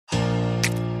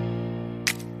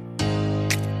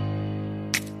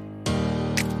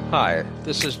Hi,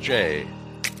 this is Jay.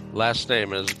 Last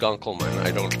name is Gunkelman.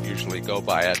 I don't usually go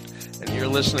by it. And you're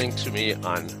listening to me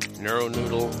on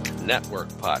NeuroNoodle Network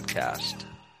Podcast.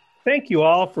 Thank you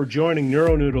all for joining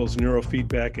NeuroNoodle's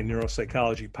Neurofeedback and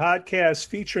Neuropsychology podcast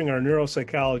featuring our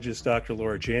neuropsychologists, Dr.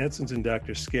 Laura Janssens and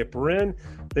Dr. Skip Rinn.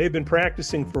 They've been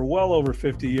practicing for well over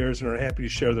 50 years and are happy to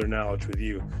share their knowledge with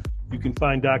you. You can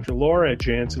find Dr. Laura at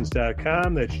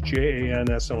janssens.com. That's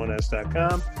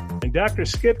JANSONS.com. And Dr.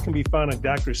 Skip can be found at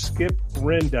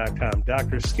drskiprin.com.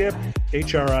 Dr. Skip,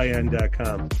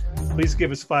 HRIN.com. Please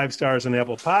give us 5 stars on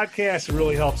Apple Podcasts. It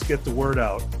really helps get the word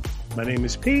out. My name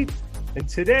is Pete, and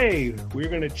today we're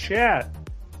going to chat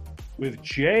with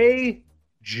JG.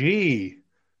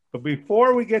 But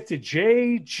before we get to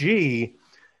JG,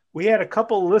 we had a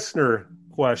couple listener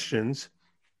questions.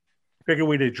 Figured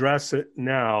we'd address it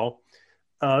now.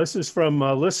 This is from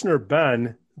listener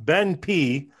Ben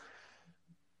P.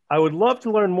 I would love to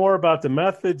learn more about the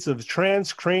methods of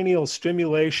transcranial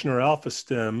stimulation or alpha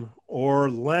stim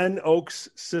or Len Oakes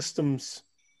Systemson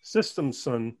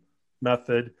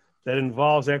method that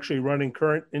involves actually running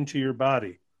current into your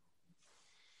body.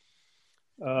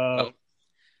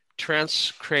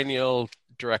 Transcranial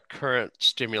direct current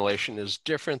stimulation is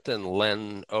different than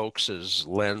Len Oakes's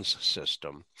lens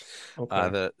system.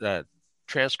 Okay. The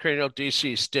transcranial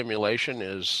DC stimulation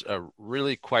is a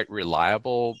really quite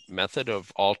reliable method of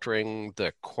altering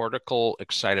the cortical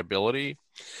excitability.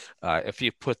 If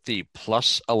you put the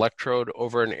plus electrode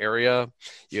over an area,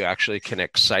 you actually can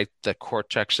excite the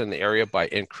cortex in the area by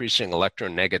increasing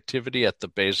electronegativity at the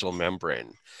basal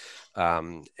membrane.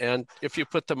 And if you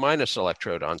put the minus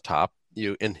electrode on top,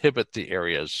 you inhibit the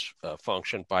area's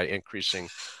function by increasing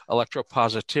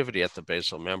electropositivity at the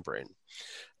basal membrane.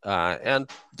 And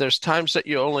there's times that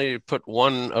you only put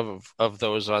one of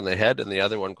those on the head and the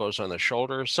other one goes on the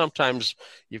shoulder. Sometimes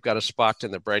you've got a spot in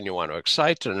the brain you want to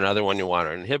excite and another one you want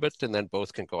to inhibit, and then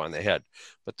both can go on the head.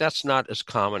 But that's not as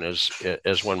common as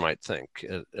one might think.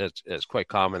 It's quite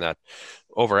common that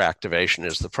overactivation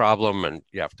is the problem, and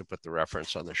you have to put the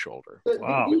reference on the shoulder.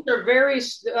 Wow. These are very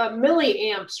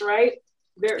milliamps, right?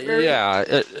 Very...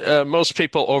 Yeah, most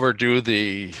people overdo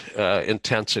the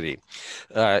intensity.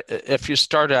 If you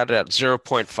start out at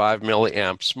 0.5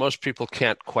 milliamps, most people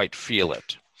can't quite feel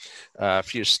it.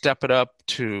 If you step it up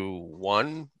to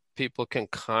 1, people can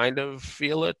kind of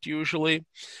feel it usually.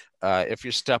 If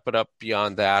you step it up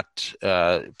beyond that,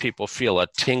 people feel a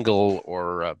tingle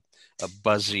or a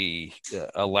buzzy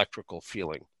electrical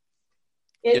feeling.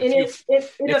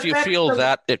 If you feel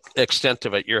that extent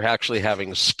of it, you're actually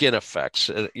having skin effects.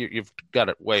 You've got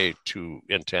it way too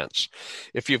intense.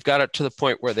 If you've got it to the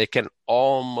point where they can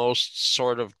almost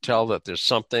sort of tell that there's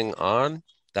something on,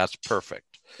 that's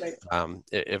perfect. Right.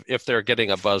 If they're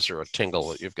getting a buzz or a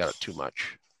tingle, you've got it too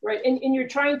much. Right, and you're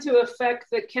trying to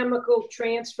affect the chemical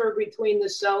transfer between the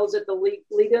cells at the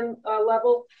ligand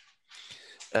level?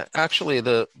 Actually,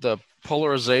 the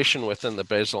polarization within the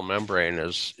basal membrane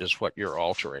is what you're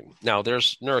altering. Now,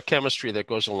 there's neurochemistry that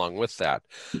goes along with that,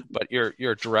 but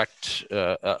your direct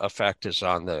effect is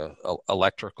on the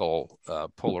electrical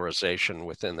polarization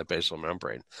within the basal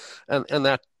membrane. And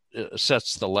that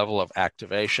sets the level of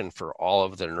activation for all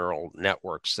of the neural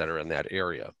networks that are in that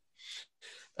area.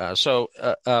 So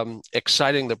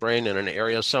exciting the brain in an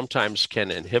area sometimes can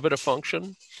inhibit a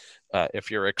function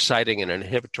if you're exciting an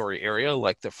inhibitory area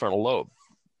like the frontal lobe.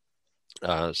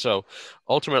 So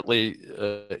ultimately,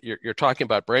 you're talking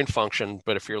about brain function,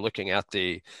 but if you're looking at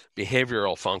the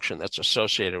behavioral function that's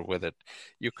associated with it,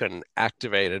 you can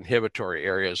activate inhibitory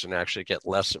areas and actually get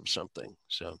less of something.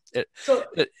 So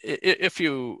if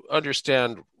you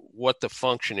understand what the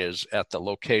function is at the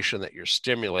location that you're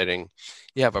stimulating,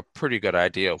 you have a pretty good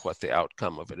idea of what the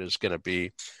outcome of it is going to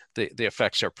be. The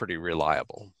effects are pretty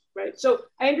reliable. Right. So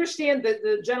I understand that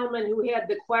the gentleman who had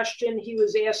the question, he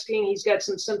was asking, he's got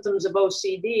some symptoms of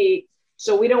OCD.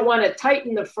 So we don't want to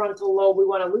tighten the frontal lobe. We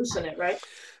want to loosen it, right?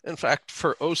 In fact,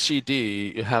 for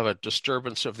OCD, you have a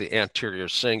disturbance of the anterior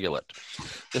cingulate.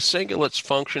 The cingulate's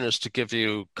function is to give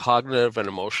you cognitive and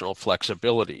emotional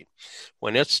flexibility.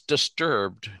 When it's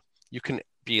disturbed, you can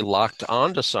be locked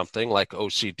onto something like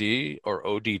OCD or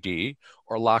ODD,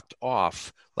 or locked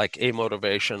off like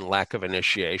amotivation, lack of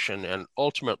initiation, and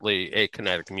ultimately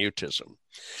akinetic mutism.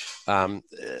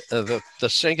 The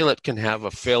cingulate can have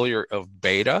a failure of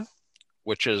beta,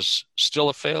 which is still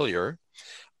a failure,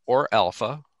 or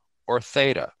alpha, or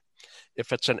theta.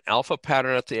 If it's an alpha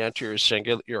pattern at the anterior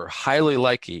cingulate, you're highly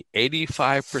likely,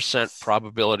 85%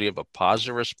 probability of a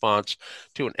positive response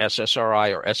to an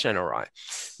SSRI or SNRI.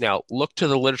 Now, look to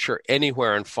the literature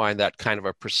anywhere and find that kind of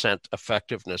a percent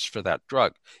effectiveness for that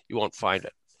drug. You won't find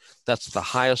it. That's the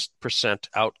highest percent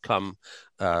outcome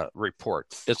report.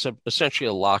 It's essentially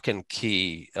a lock and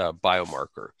key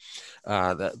biomarker.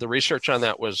 The research on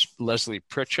that was Leslie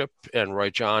Pritchett and Roy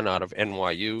John out of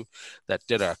NYU that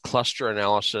did a cluster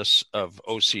analysis of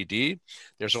OCD.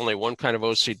 There's only one kind of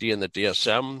OCD in the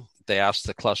DSM. They asked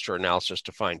the cluster analysis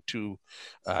to find two.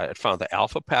 It found the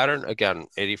alpha pattern, again,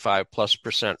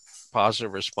 85+%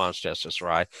 positive response to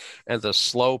SSRI, and the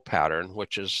slow pattern,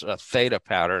 which is a theta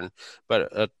pattern,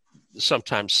 but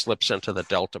sometimes slips into the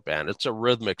delta band. It's a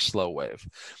rhythmic slow wave.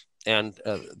 And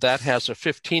that has a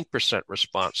 15%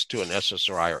 response to an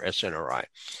SSRI or SNRI.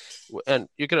 And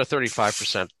you get a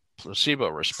 35% placebo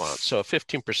response. So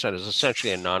 15% is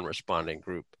essentially a non-responding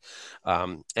group.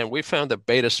 And we found the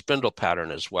beta spindle pattern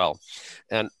as well.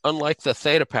 And unlike the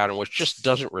theta pattern, which just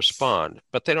doesn't respond,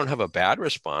 but they don't have a bad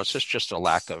response, it's just a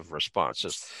lack of response.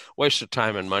 It's a waste of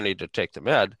time and money to take the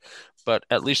med, but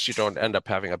at least you don't end up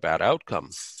having a bad outcome.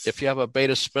 If you have a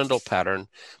beta spindle pattern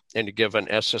and you give an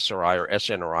SSRI or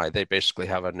SNRI, they basically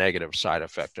have a negative side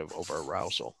effect of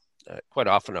overarousal. Quite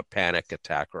often a panic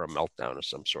attack or a meltdown of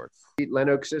some sort.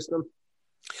 Lennox system?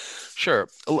 Sure.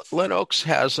 Lennox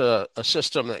has a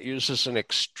system that uses an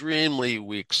extremely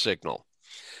weak signal.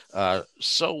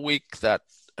 So weak that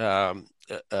the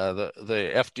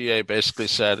FDA basically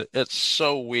said, it's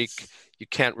so weak, you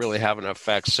can't really have an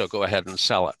effect, so go ahead and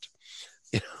sell it.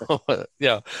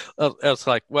 It's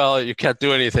like, well, you can't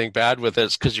do anything bad with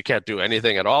it because you can't do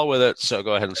anything at all with it, so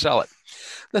go ahead and sell it.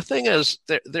 The thing is,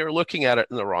 they're looking at it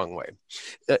in the wrong way.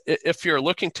 If you're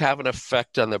looking to have an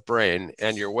effect on the brain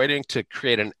and you're waiting to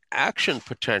create an action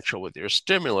potential with your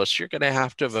stimulus, you're going to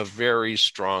have a very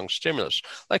strong stimulus,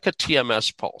 like a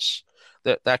TMS pulse.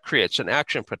 That creates an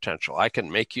action potential. I can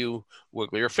make you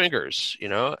wiggle your fingers,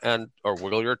 or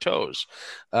wiggle your toes.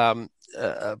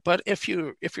 But if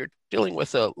you're dealing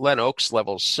with a Lennox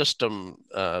level system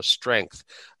strength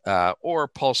or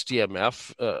pulse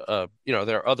DMF,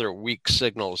 there are other weak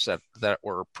signals that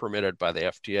were permitted by the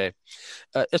FDA.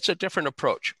 It's a different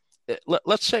approach.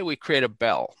 Let's say we create a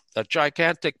bell, a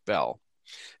gigantic bell,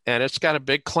 and it's got a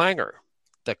big clangor.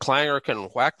 The clangor can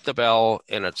whack the bell,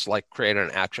 and it's like creating an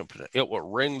action. It will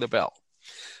ring the bell.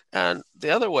 And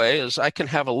the other way is I can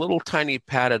have a little tiny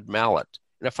padded mallet.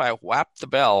 And if I whap the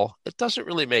bell, it doesn't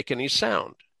really make any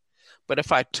sound. But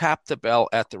if I tap the bell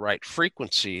at the right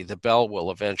frequency, the bell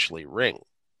will eventually ring.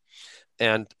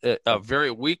 And a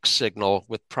very weak signal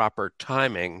with proper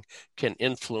timing can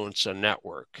influence a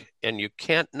network. And you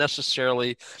can't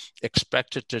necessarily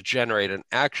expect it to generate an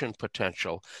action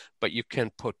potential, but you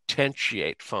can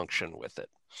potentiate function with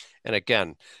it. And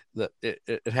again,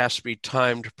 it has to be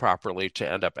timed properly to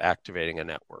end up activating a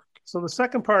network. So the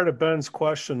second part of Ben's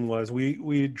question was,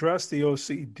 we addressed the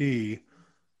OCD.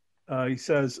 He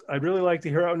says, I'd really like to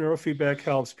hear how neurofeedback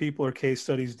helps people or case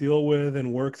studies deal with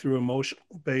and work through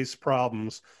emotional-based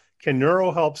problems. Can neuro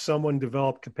help someone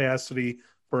develop capacity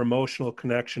for emotional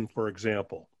connection, for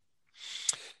example?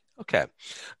 Okay.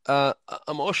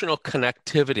 Emotional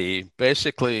connectivity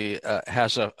basically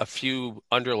has a few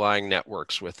underlying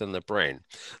networks within the brain.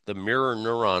 The mirror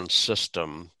neuron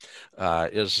system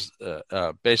is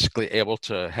basically able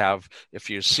to have,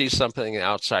 if you see something in the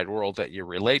outside world that you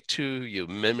relate to, you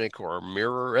mimic or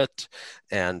mirror it.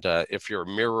 And if you're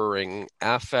mirroring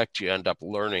affect, you end up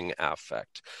learning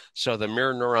affect. So the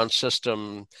mirror neuron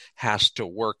system has to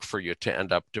work for you to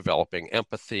end up developing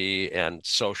empathy and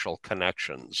social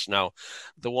connections. Now,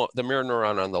 the mirror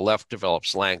neuron on the left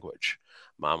develops language.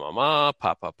 Ma, ma, ma,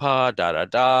 pa, pa, pa, da, da,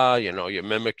 da. You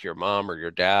mimic your mom or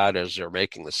your dad as they're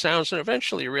making the sounds. And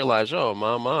eventually you realize, oh,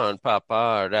 mama and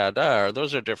papa, or da, da,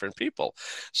 those are different people.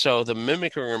 So the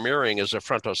mimicking or mirroring is a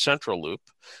frontocentral loop.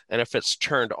 And if it's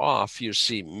turned off, you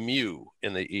see mu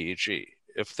in the EEG.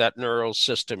 If that neural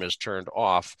system is turned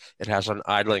off, it has an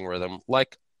idling rhythm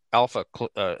like alpha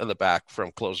in the back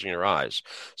from closing your eyes.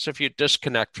 So if you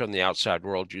disconnect from the outside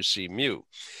world, you see mu.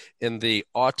 In the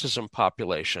autism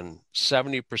population,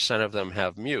 70% of them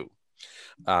have mu.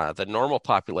 The normal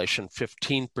population,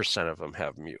 15% of them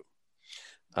have mu.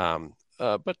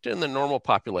 But in the normal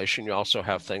population, you also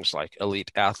have things like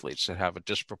elite athletes that have a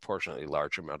disproportionately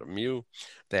large amount of mu.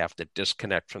 They have to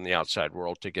disconnect from the outside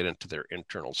world to get into their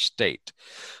internal state.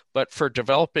 But for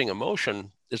developing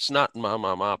emotion, it's not ma,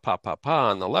 ma, ma, pa, pa, pa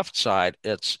on the left side.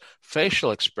 It's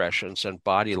facial expressions and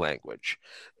body language.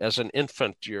 As an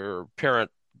infant, your parent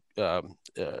your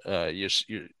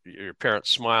parent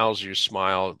smiles, you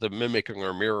smile, the mimicking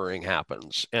or mirroring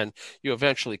happens, and you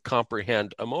eventually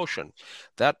comprehend emotion.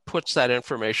 That puts that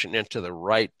information into the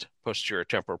right posterior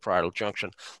temporoparietal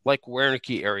junction, like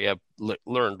Wernicke area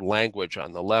learned language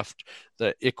on the left.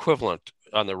 The equivalent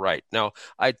on the right. Now,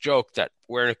 I joke that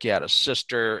Wernicke had a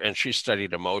sister and she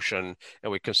studied emotion,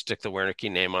 and we can stick the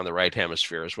Wernicke name on the right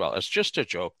hemisphere as well. It's just a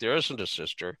joke. There isn't a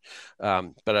sister,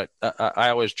 but I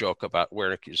always joke about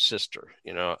Wernicke's sister.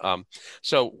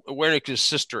 So Wernicke's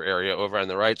sister area over on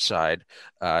the right side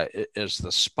is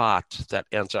the spot that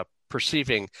ends up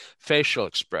perceiving facial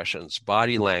expressions,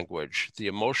 body language, the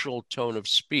emotional tone of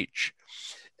speech.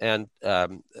 And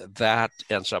that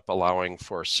ends up allowing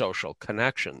for social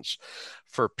connections.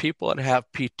 For people that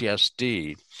have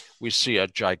PTSD, we see a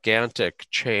gigantic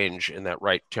change in that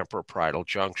right temporoparietal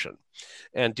junction.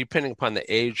 And depending upon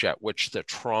the age at which the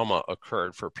trauma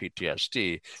occurred for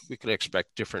PTSD, we can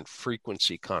expect different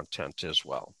frequency content as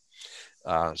well.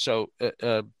 So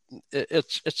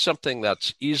it's something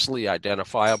that's easily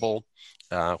identifiable.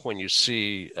 When you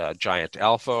see a giant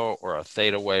alpha or a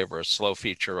theta wave or a slow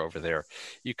feature over there,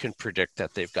 you can predict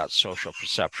that they've got social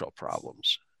perceptual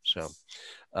problems. So,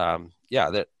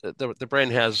 the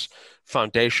brain has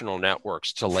foundational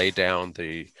networks to lay down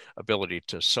the ability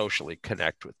to socially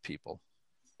connect with people.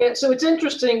 Yeah, so it's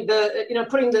interesting,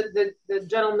 putting the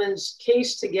gentleman's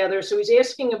case together. So he's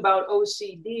asking about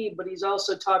OCD, but he's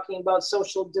also talking about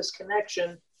social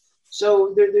disconnection.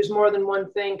 So there's more than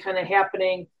one thing kind of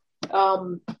happening.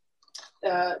 But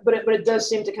it does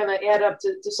seem to kind of add up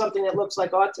to something that looks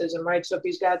like autism, right? So if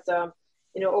he's got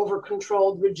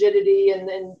over-controlled rigidity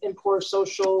and poor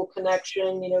social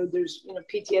connection, there's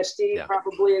PTSD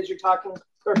probably, as you're talking,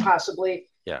 or possibly,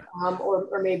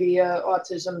 or maybe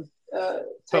autism.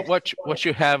 But what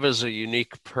you have is a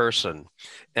unique person,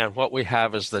 and what we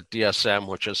have is the DSM,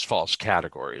 which is false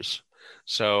categories.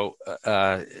 So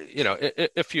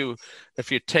if you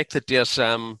take the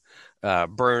DSM,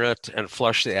 burn it, and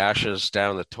flush the ashes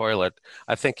down the toilet,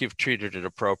 I think you've treated it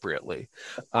appropriately.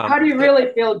 How do you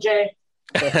really feel, Jay?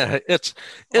 It's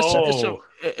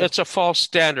a false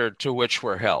standard to which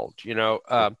we're held.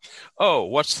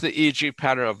 What's the EEG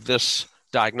pattern of this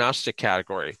diagnostic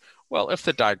category? Well, if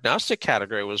the diagnostic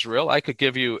category was real, I could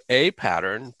give you a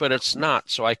pattern, but it's not,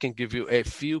 so I can give you a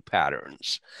few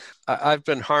patterns. I've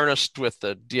been harnessed with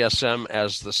the DSM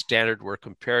as the standard we're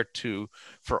compared to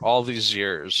for all these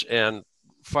years. And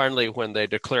finally, when they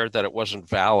declared that it wasn't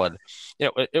valid,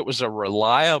 it was a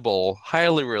reliable,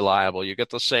 highly reliable. You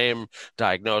get the same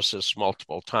diagnosis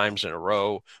multiple times in a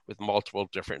row with multiple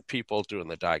different people doing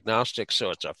the diagnostics.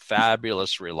 So it's a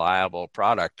fabulous, reliable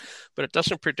product, but it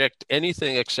doesn't predict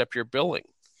anything except your billing.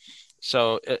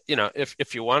 So,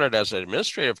 if you want it as an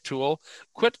administrative tool,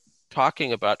 quit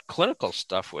talking about clinical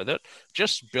stuff with it.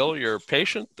 Just bill your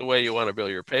patient the way you want to bill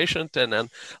your patient, and then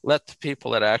let the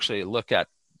people that actually look at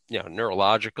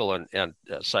neurological and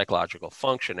psychological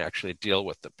function actually deal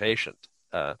with the patient.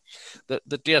 The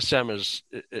DSM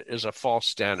is a false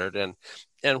standard,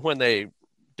 and when they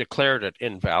declared it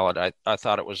invalid, I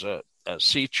thought it was a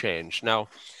sea change. Now,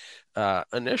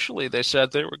 initially they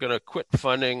said they were going to quit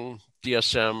funding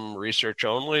DSM research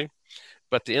only,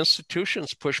 but the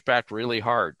institutions pushed back really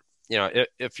hard.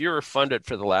 If you're funded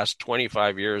for the last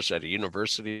 25 years at a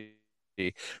university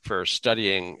for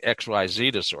studying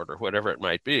XYZ disorder, whatever it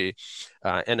might be,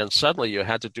 and then suddenly you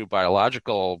had to do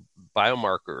biological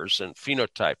biomarkers and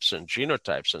phenotypes and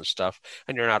genotypes and stuff,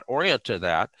 and you're not oriented to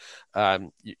that,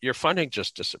 your funding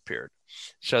just disappeared.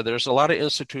 So there's a lot of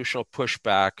institutional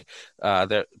pushback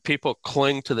that people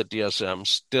cling to the DSM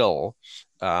still,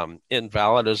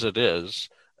 invalid as it is.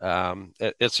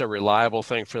 It's a reliable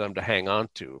thing for them to hang on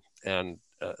to, and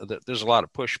there's a lot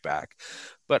of pushback.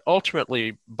 But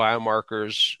ultimately,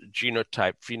 biomarkers,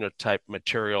 genotype, phenotype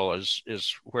material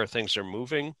is where things are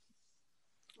moving.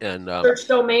 And search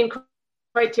domain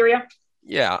criteria.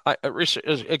 Yeah,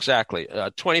 exactly.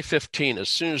 2015, as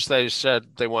soon as they said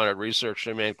they wanted research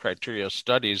domain criteria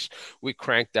studies, we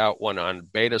cranked out one on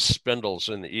beta spindles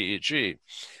in the EEG,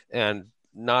 and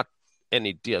not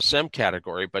any DSM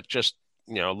category, but just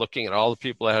looking at all the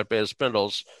people that had beta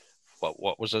spindles,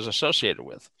 what was it associated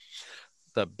with?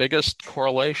 The biggest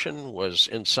correlation was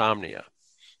insomnia.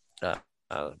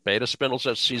 Beta spindles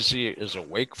at CZ is a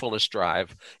wakefulness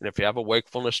drive. And if you have a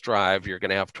wakefulness drive, you're going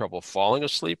to have trouble falling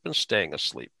asleep and staying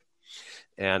asleep.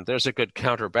 And there's a good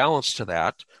counterbalance to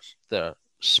that. The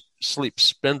sleep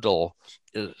spindle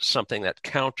is something that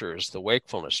counters the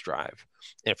wakefulness drive.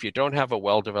 If you don't have a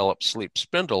well-developed sleep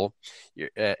spindle,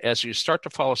 as you start to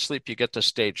fall asleep, you get to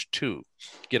stage 2. You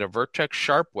get a vertex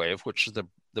sharp wave, which is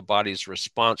the body's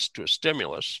response to a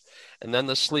stimulus, and then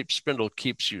the sleep spindle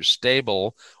keeps you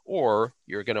stable, or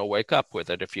you're going to wake up with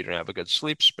it if you don't have a good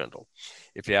sleep spindle.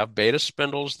 If you have beta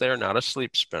spindles, they're not a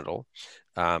sleep spindle.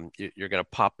 You're going to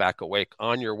pop back awake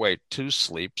on your way to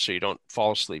sleep so you don't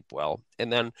fall asleep well.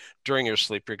 And then during your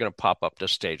sleep, you're going to pop up to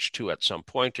stage 2 at some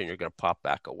point, and you're going to pop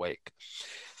back awake.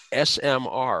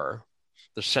 SMR,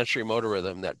 the sensory motor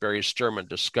rhythm that Barry Sturman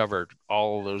discovered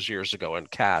all those years ago in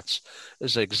cats,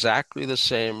 is exactly the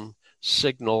same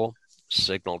signal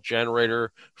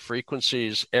generator,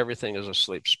 frequencies, everything is a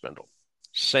sleep spindle.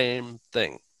 Same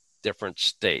thing, different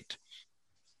state.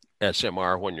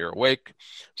 SMR when you're awake,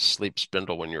 sleep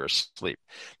spindle when you're asleep.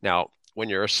 Now, when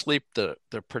you're asleep, the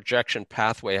projection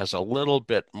pathway has a little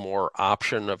bit more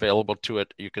option available to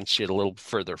it. You can see it a little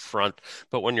further front,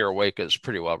 but when you're awake, it's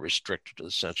pretty well restricted to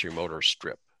the sensory motor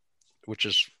strip, which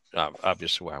is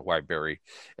obviously why Barry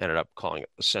ended up calling it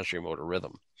the sensory motor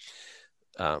rhythm.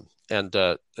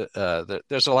 There's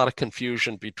a lot of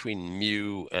confusion between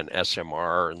mu and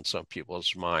SMR in some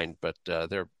people's mind, but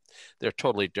they're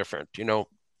totally different.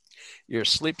 Your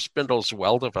sleep spindle is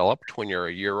well developed when you're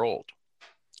a year old.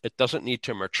 It doesn't need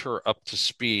to mature up to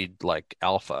speed like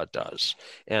alpha does.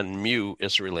 And mu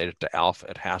is related to alpha.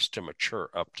 It has to mature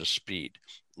up to speed.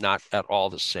 Not at all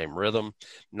the same rhythm,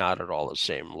 not at all the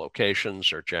same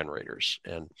locations or generators.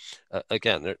 And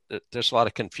again, there's a lot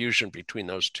of confusion between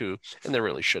those two, and there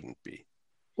really shouldn't be.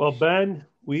 Well, Ben,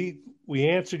 we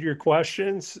answered your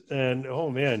questions, and oh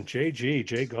man, Jay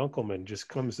Gunkelman just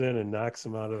comes in and knocks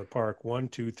them out of the park. 1,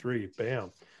 2, 3,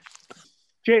 bam.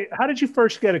 Jay, how did you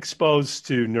first get exposed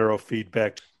to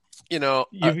neurofeedback?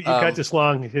 You've got this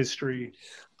long history.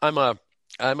 I'm a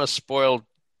spoiled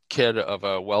kid of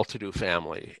a well-to-do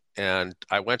family, and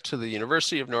I went to the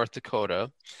University of North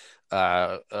Dakota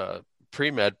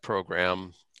pre-med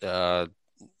program,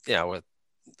 with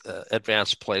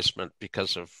advanced placement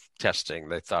because of testing.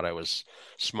 They thought I was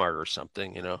smart or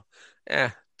something,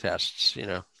 tests,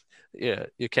 yeah,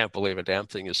 you can't believe a damn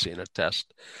thing you see in a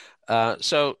test.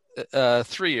 So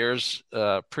 3 years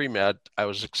pre-med, I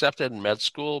was accepted in med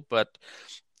school, but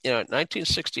in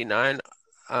 1969,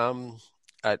 I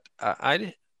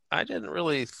didn't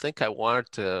really think I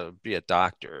wanted to be a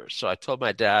doctor. So I told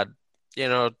my dad,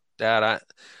 Dad,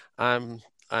 I'm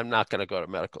not going to go to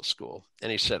medical school. And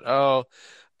he said, "Oh,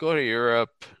 go to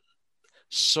Europe,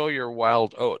 sow your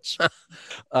wild oats,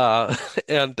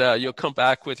 and you'll come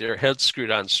back with your head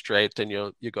screwed on straight, and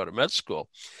you go to med school."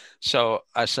 So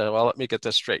I said, "Well, let me get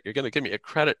this straight. You're going to give me a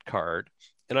credit card,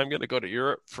 and I'm going to go to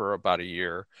Europe for about a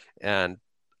year and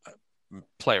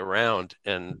play around,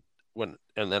 and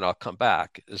then I'll come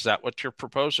back. Is that what you're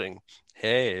proposing?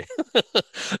 Hey,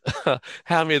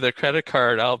 hand me the credit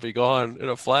card. I'll be gone in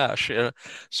a flash."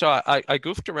 So I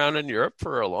goofed around in Europe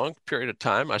for a long period of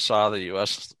time. I saw the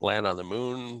U.S. land on the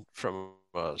moon from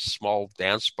a small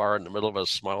dance bar in the middle of a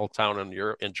small town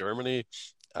in Germany.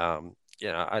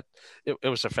 It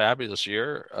was a fabulous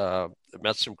year.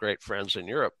 Met some great friends in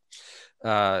Europe.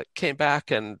 Came back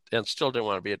and still didn't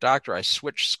want to be a doctor. I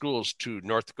switched schools to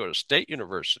North Dakota State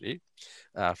University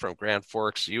from Grand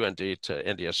Forks, UND, to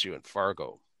NDSU in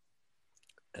Fargo.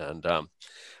 And I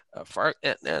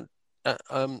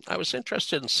was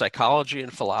interested in psychology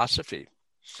and philosophy.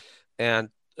 And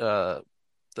the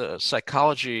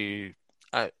psychology,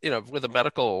 with a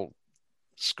medical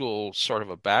school sort of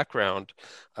a background,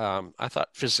 I thought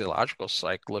physiological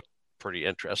psych looked pretty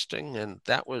interesting. And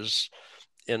that was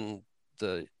in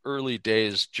the early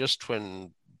days, just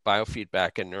when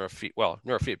biofeedback and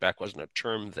neurofeedback wasn't a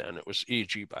term then. It was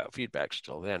EEG biofeedback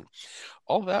still then.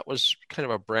 All of that was kind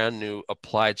of a brand new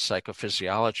applied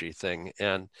psychophysiology thing.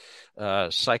 And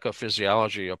applied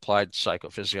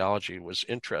psychophysiology was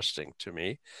interesting to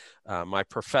me. My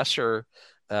professor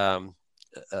told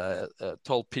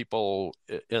people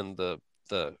in the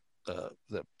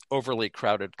overly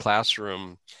crowded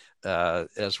classroom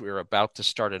as we were about to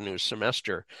start a new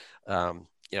semester,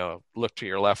 look to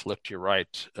your left, look to your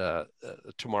right.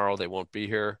 Tomorrow they won't be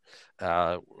here.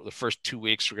 The first 2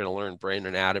 weeks we're going to learn brain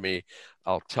anatomy.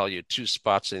 I'll tell you 2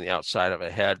 spots in the outside of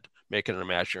a head, make an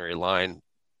imaginary line,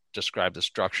 describe the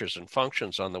structures and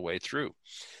functions on the way through.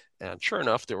 And sure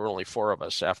enough, there were only 4 of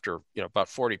us. After about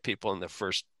 40 people in the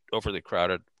first overly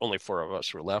crowded, only 4 of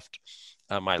us were left.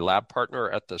 My lab partner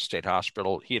at the state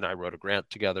hospital, he and I wrote a grant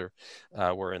together.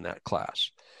 We're in that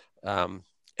class.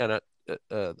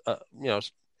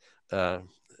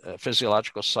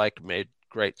 Physiological psych made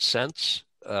great sense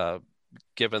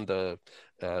given the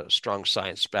strong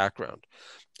science background.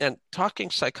 And talking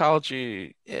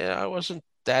psychology, I wasn't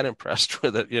that impressed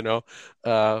with it,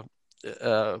 but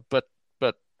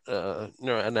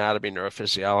neuroanatomy,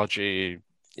 neurophysiology,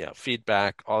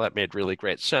 feedback, all that made really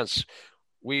great sense.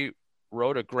 We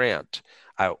wrote a grant.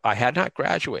 I had not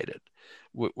graduated.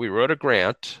 We wrote a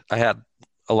grant. I had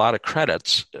a lot of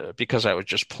credits because I was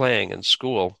just playing in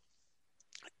school,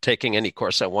 taking any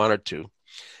course I wanted to.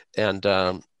 And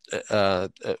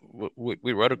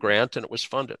we wrote a grant and it was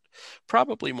funded,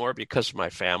 probably more because of my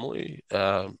family.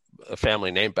 A family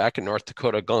name back in North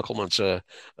Dakota, Gunkelman's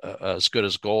as good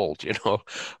as gold. In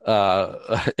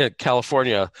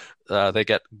California, they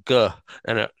get G,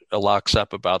 and it locks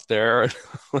up about there.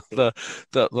 the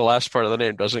last part of the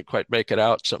name doesn't quite make it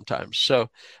out sometimes. So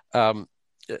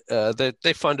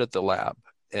they funded the lab,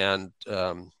 and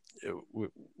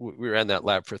we ran that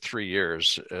lab for 3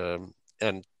 years, and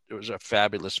it was a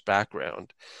fabulous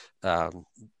background.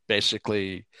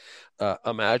 Basically,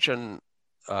 imagine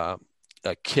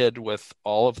a kid with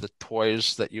all of the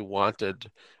toys that you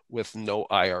wanted with no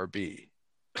IRB.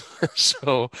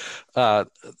 So, what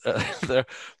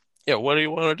do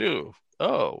you want to do?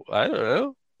 Oh, I don't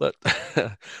know. But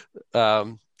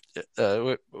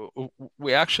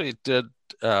we actually did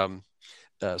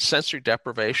sensory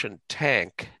deprivation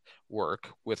tank work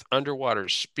with underwater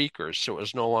speakers, so it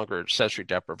was no longer sensory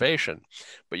deprivation,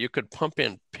 but you could pump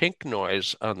in pink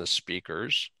noise on the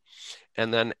speakers,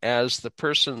 and then as the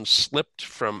person slipped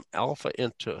from alpha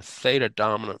into a theta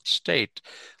dominant state,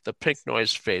 the pink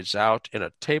noise fades out in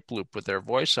a tape loop with their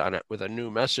voice on it with a new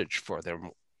message for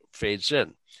them fades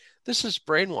in. This is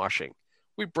brainwashing.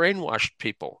 We brainwashed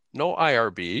people, no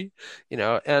IRB,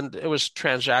 and it was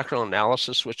transactional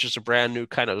analysis, which is a brand new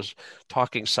kind of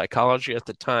talking psychology at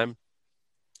the time.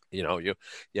 You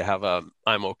have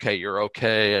I'm okay, you're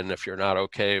okay, and if you're not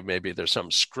okay, maybe there's some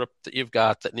script that you've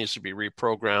got that needs to be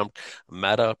reprogrammed,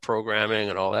 meta programming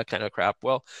and all that kind of crap.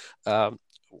 Well,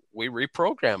 we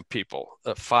reprogrammed people.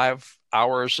 5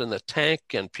 hours in the tank,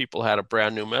 and people had a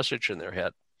brand new message in their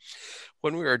head.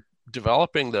 When we were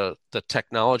developing the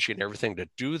technology and everything to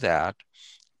do that,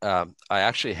 I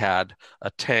actually had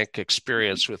a tank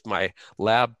experience with my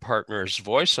lab partner's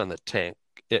voice on the tank.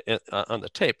 On the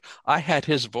tape, I had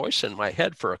his voice in my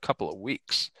head for a couple of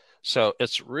weeks. So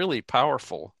it's really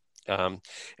powerful. And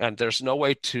there's no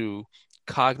way to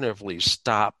cognitively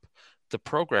stop the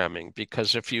programming,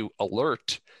 because if you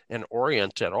alert and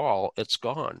orient at all, it's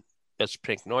gone. It's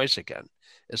pink noise again.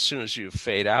 As soon as you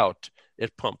fade out,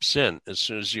 it pumps in. As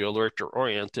soon as you alert or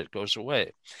orient, it goes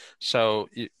away. So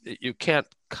you can't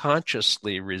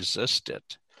consciously resist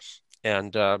it.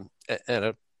 And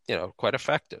quite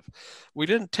effective. We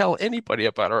didn't tell anybody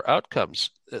about our outcomes.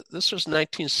 This was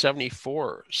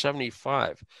 1974,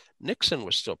 75. Nixon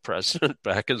was still president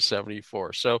back in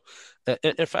 74. So,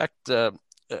 in fact, the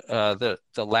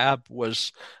lab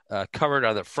was covered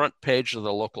on the front page of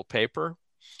the local paper,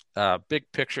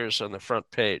 big pictures on the front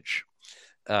page.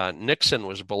 Nixon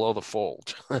was below the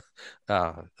fold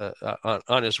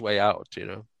on his way out,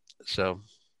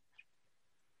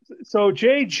 So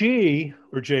JG,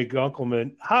 or Jay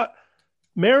Gunkelman,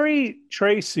 Mary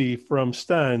Tracy from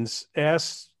STUNS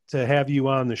asked to have you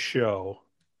on the show.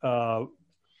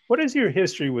 What is your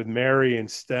history with Mary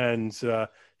and STUNS?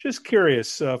 Just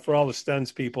curious for all the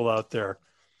STUNS people out there.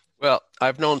 Well,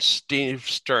 I've known Steve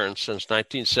Stern since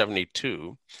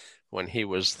 1972, when he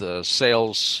was the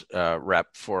sales rep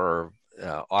for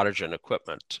Autogen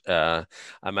equipment. I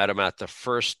met him at the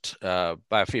first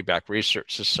Biofeedback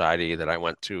Research Society that I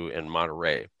went to in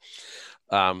Monterey.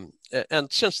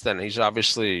 And since then, he's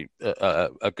obviously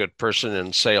a good person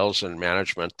in sales and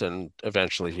management, and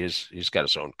eventually he's got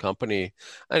his own company,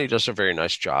 and he does a very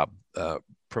nice job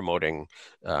promoting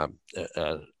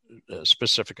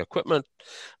specific equipment.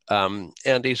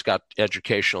 And he's got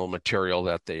educational material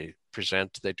that they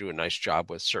present. They do a nice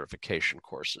job with certification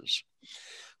courses.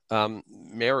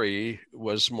 Mary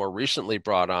was more recently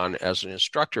brought on as an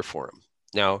instructor for him.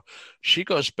 Now, she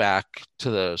goes back to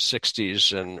the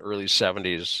 60s and early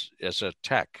 70s as a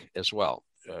tech as well.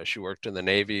 She worked in the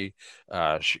Navy.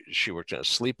 She worked in a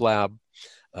sleep lab.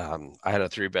 I had a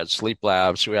 3-bed sleep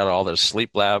lab, so we had all this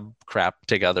sleep lab crap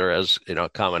together as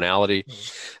commonality.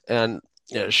 And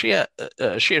she had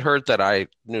heard that I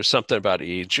knew something about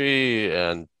EEG,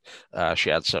 and she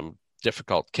had some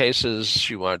difficult cases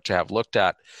she wanted to have looked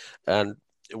at. And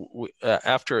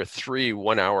after 3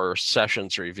 one-hour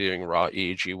sessions reviewing raw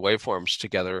EEG waveforms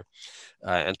together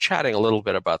and chatting a little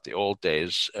bit about the old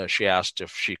days, she asked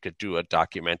if she could do a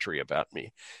documentary about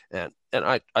me. And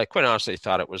I quite honestly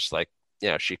thought it was like,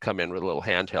 she'd come in with a little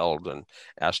handheld and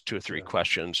ask 2 or 3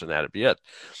 questions, and that'd be it.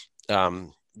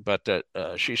 But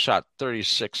she shot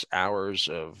 36 hours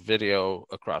of video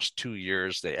across 2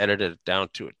 years. They edited it down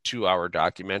to a 2-hour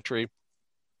documentary.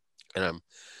 And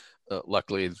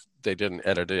luckily, they didn't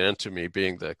edit it into me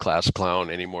being the class clown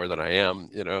any more than I am,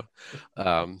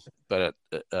 But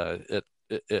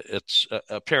it's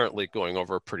apparently going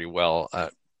over pretty well.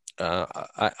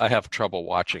 I have trouble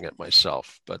watching it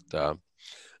myself, but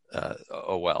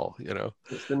oh well,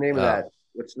 What's the name of that?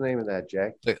 What's the name of that,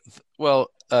 Jay?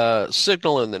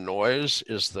 Signal and the Noise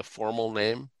is the formal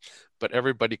name, but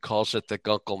everybody calls it the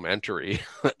Gunkelmentary.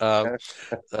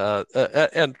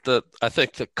 And I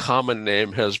think the common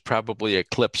name has probably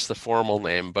eclipsed the formal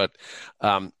name, but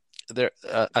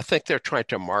I think they're trying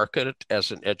to market it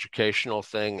as an educational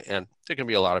thing, and there can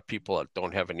be a lot of people that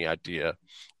don't have any idea,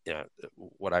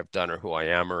 what I've done or who I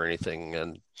am or anything.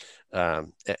 And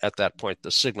at that point,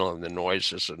 the Signal and the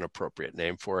Noise is an appropriate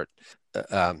name for it.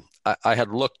 I had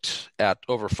looked at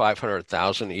over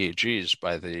 500,000 EEGs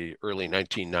by the early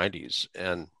 1990s,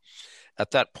 and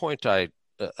at that point, I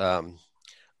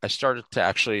started to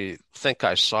actually think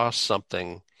I saw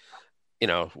something.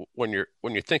 When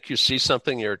you think you see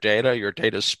something, your data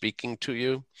is speaking to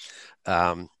you.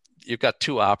 You've got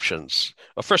two options.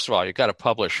 Well, first of all, you've got to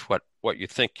publish what you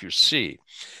think you see.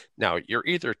 Now, you're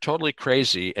either totally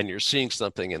crazy and you're seeing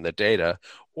something in the data,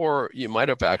 or you might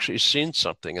have actually seen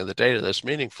something in the data that's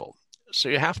meaningful. So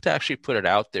you have to actually put it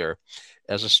out there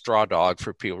as a straw dog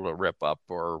for people to rip up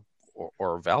or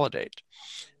validate.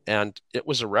 And it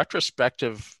was a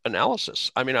retrospective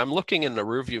analysis. I mean, I'm looking in the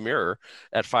rearview mirror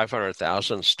at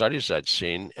 500,000 studies I'd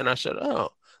seen, and I said, oh,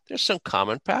 there's some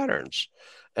common patterns.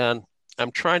 And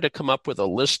I'm trying to come up with a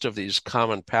list of these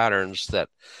common patterns that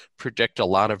predict a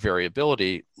lot of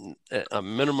variability, a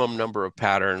minimum number of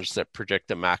patterns that predict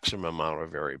the maximum amount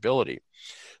of variability.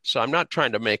 So I'm not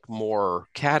trying to make more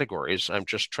categories. I'm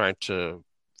just trying to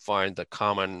find the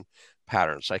common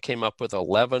patterns. I came up with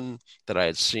 11 that I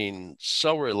had seen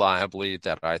so reliably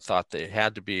that I thought they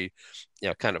had to be,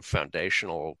 kind of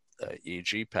foundational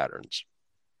EEG patterns.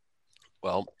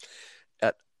 Well,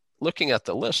 looking at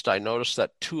the list, I noticed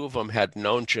that 2 of them had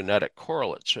known genetic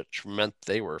correlates, which meant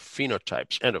they were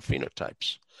phenotypes,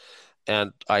 endophenotypes.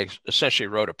 And I essentially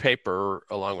wrote a paper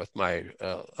along with my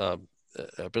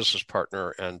business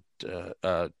partner and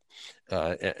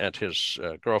his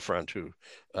girlfriend, who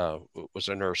was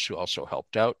a nurse who also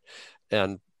helped out.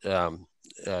 And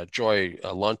Joy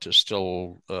Lunt is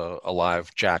still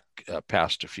alive. Jack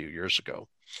passed a few years ago.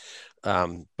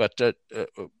 But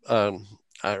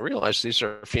I realized these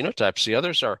are phenotypes. The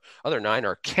other 9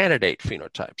 are candidate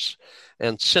phenotypes.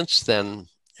 And since then,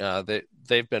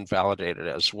 they've been validated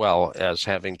as well as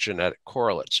having genetic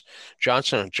correlates.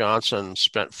 Johnson & Johnson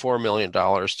spent $4 million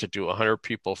to do 100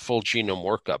 people full genome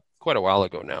workup quite a while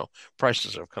ago now.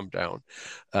 Prices have come down.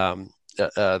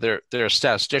 Their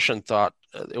statistician thought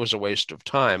it was a waste of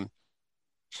time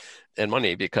and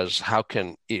money, because how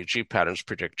can EEG patterns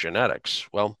predict genetics?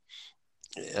 Well,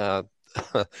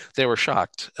 they were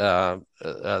shocked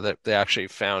that they actually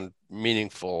found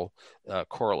meaningful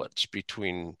correlates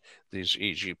between these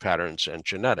EEG patterns and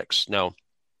genetics. Now,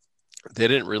 they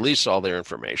didn't release all their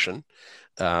information.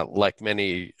 Like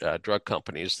many drug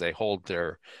companies, they hold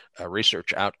their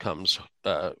research outcomes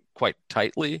quite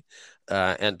tightly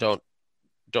and don't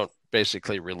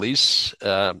basically release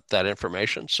that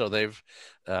information. So they've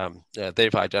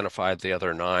identified the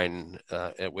other 9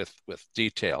 with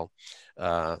detail.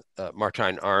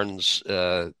 Martijn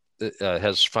Arns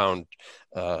has found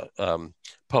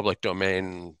public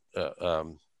domain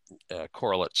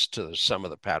correlates to some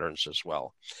of the patterns as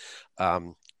well.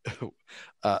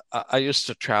 I used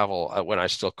to travel when I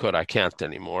still could. I can't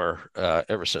anymore.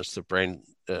 Ever since the brain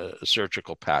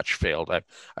surgical patch failed,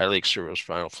 I leaked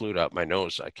cerebrospinal fluid out my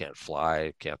nose. I can't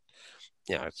fly.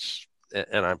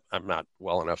 And I'm not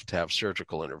well enough to have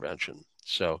surgical intervention.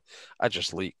 So I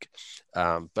just leak,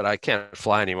 but I can't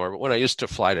fly anymore. But when I used to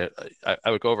fly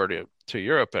I would go over to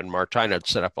Europe, and Martijn had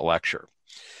set up a lecture,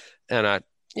 and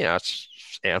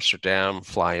it's Amsterdam,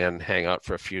 fly in, hang out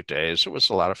for a few days. It was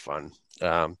a lot of fun.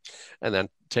 And then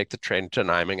take the train to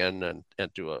Nijmegen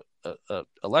and do a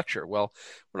lecture. Well,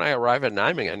 when I arrive at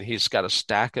Nijmegen, he's got a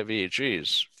stack of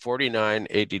EEGs, 49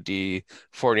 ADD,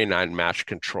 49 match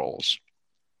controls.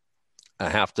 I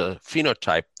have to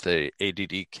phenotype the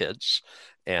ADD kids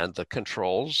and the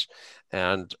controls,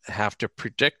 and have to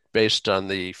predict based on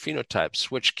the phenotypes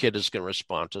which kid is going to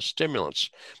respond to stimulants.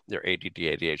 They're ADD,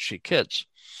 ADHD kids.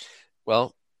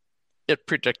 Well, it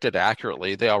predicted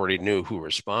accurately. They already knew who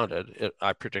responded.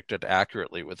 I predicted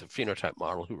accurately with a phenotype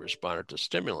model who responded to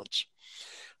stimulants.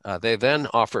 They then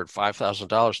offered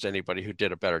 $5,000 to anybody who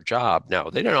did a better job.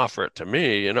 Now, they didn't offer it to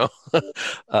me, and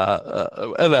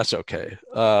that's okay.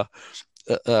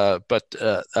 But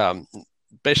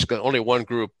basically, only one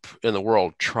group in the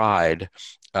world tried.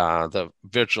 The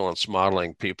vigilance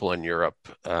modeling people in Europe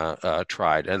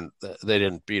tried, and they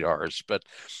didn't beat ours. But,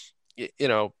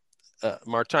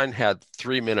 Martijn had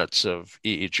 3 minutes of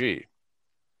EEG.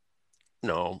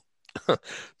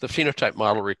 the phenotype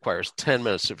model requires 10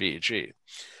 minutes of EEG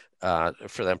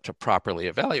for them to properly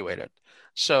evaluate it.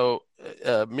 So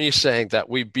me saying that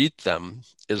we beat them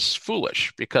is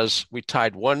foolish, because we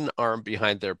tied one arm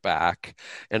behind their back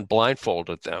and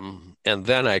blindfolded them, and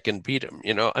then I can beat them.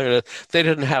 I mean, they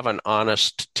didn't have an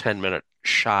honest 10-minute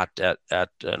shot at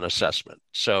an assessment.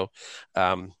 So,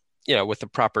 with the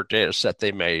proper data set,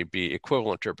 they may be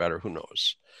equivalent or better, who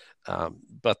knows?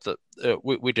 But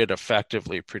we did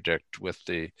effectively predict with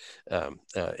the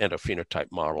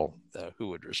endophenotype model who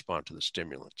would respond to the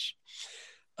stimulants.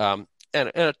 And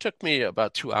it took me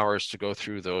about 2 hours to go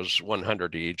through those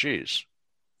 100 EEGs.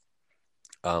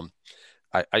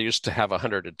 I used to have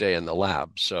 100 a day in the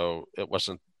lab, so it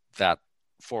wasn't that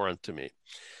foreign to me.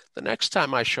 The next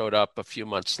time I showed up a few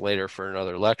months later for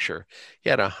another lecture, he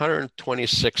had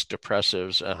 126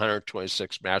 depressives,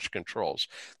 126 match controls.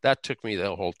 That took me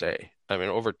the whole day. I mean,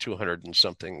 over 200 and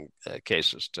something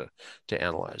cases to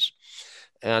analyze.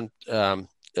 And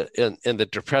in the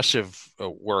depressive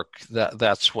work,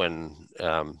 that's when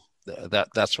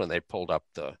they pulled up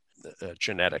the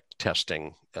genetic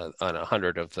testing on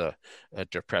 100 of the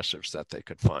depressives that they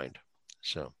could find.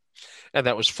 So, and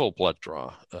that was full blood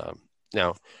draw.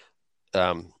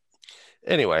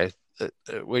 Anyway,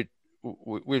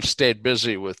 we've stayed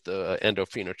busy with the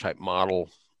endophenotype model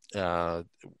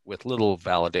with little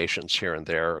validations here and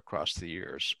there across the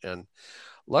years, and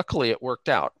luckily it worked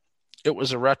out. It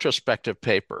was a retrospective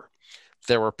paper.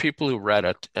 There were people who read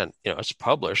it, and it's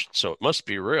published, so it must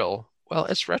be real. Well,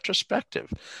 it's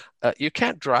retrospective. You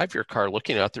can't drive your car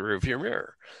looking out the rearview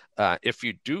mirror. If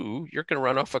you do, you're going to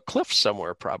run off a cliff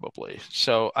somewhere, probably.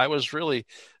 So I was really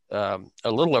a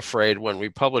little afraid when we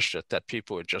published it that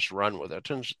people would just run with it,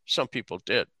 and some people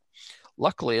did.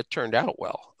 Luckily, it turned out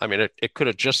well. I mean, it could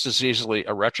have just as easily,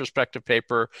 a retrospective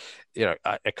paper,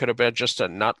 it could have been just a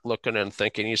nut looking and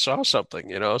thinking he saw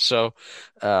something, So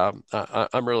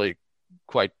I'm really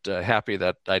quite happy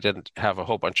that I didn't have a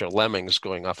whole bunch of lemmings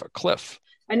going off a cliff.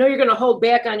 I know you're going to hold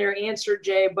back on your answer,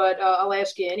 Jay, but I'll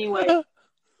ask you anyway.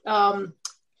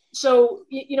 So,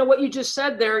 what you just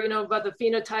said there, about the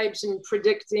phenotypes and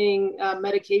predicting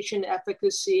medication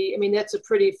efficacy, I mean, that's a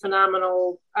pretty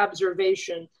phenomenal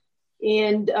observation.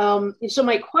 And so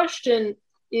my question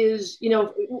is,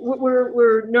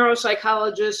 we're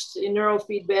neuropsychologists and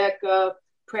neurofeedback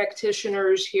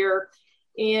practitioners here,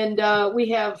 and we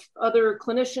have other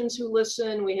clinicians who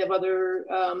listen. We have other,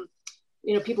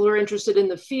 people who are interested in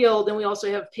the field, and we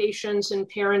also have patients and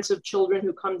parents of children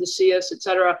who come to see us, et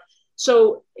cetera.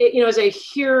 So, as I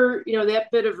hear,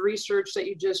 that bit of research that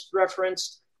you just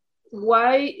referenced,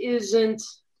 why isn't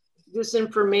this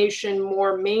information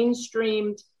more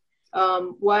mainstreamed?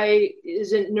 Why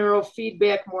isn't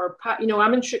neurofeedback more,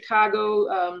 I'm in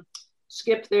Chicago,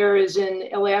 Skip there is in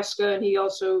Alaska, and he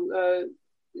also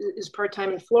is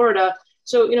part-time in Florida.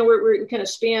 So, we're kind of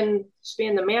span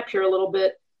the map here a little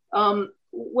bit.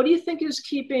 What do you think is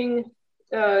keeping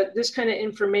this kind of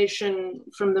information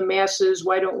from the masses?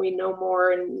 Why don't we know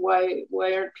more, and why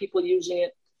aren't people using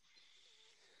it?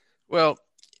 Well,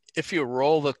 if you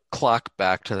roll the clock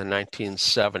back to the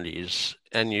 1970s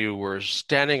and you were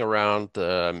standing around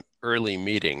the early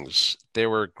meetings, there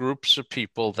were groups of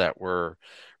people that were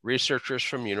researchers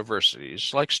from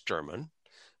universities like Sterman.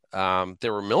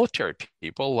 There were military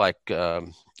people like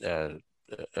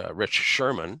Rich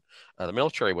Sherman. The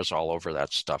military was all over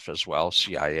that stuff as well,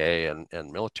 CIA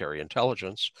and military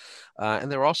intelligence.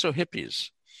 And there were also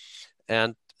hippies.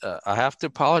 And I have to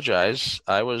apologize.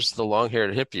 I was the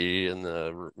long-haired hippie in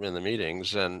the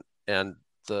meetings, and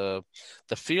the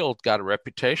field got a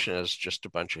reputation as just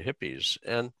a bunch of hippies.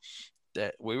 And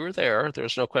we were there.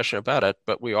 There's no question about it.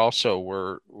 But we also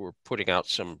were putting out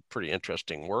some pretty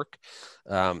interesting work.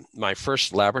 My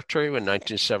first laboratory in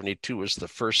 1972 was the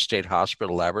first state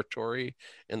hospital laboratory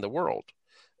in the world.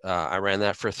 I ran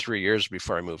that for 3 years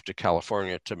before I moved to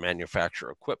California to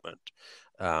manufacture equipment.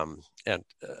 And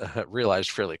realized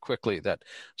fairly quickly that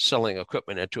selling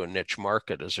equipment into a niche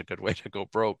market is a good way to go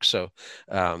broke. So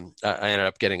I ended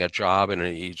up getting a job in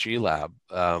an EEG lab.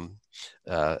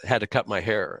 Had to cut my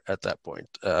hair at that point.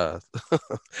 It's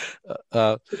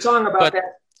on about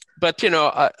that. But,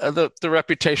 the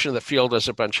reputation of the field as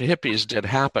a bunch of hippies did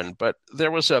happen. But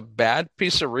there was a bad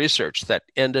piece of research that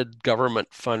ended government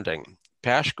funding.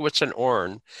 Paschkowitz and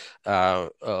Orn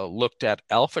looked at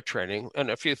alpha training. And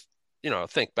if you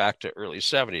think back to early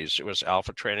 70s, it was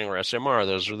alpha training or SMR.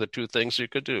 Those were the two things you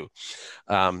could do.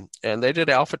 And they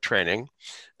did alpha training,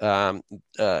 and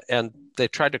they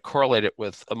tried to correlate it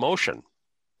with emotion.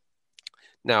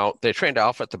 Now, they trained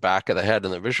alpha at the back of the head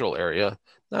in the visual area,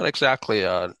 not exactly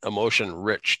an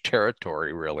emotion-rich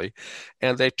territory, really.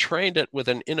 And they trained it with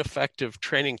an ineffective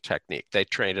training technique. They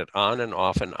trained it on and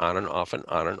off and on and off and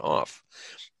on and off.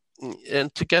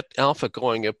 And to get alpha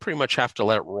going, you pretty much have to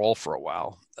let it roll for a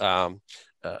while.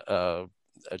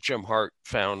 Jim Hart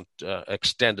found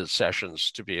extended sessions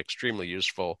to be extremely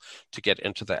useful to get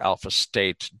into the alpha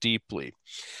state deeply.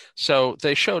 So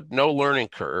they showed no learning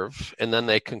curve, and then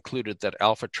they concluded that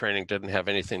alpha training didn't have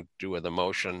anything to do with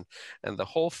emotion, and the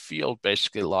whole field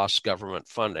basically lost government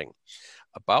funding.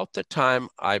 About the time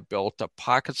I built a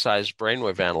pocket-sized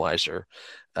brainwave analyzer,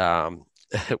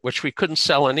 which we couldn't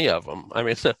sell any of them. I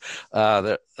mean,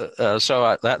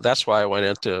 that's why I went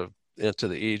into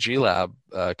the EEG lab,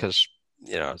 because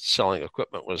selling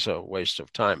equipment was a waste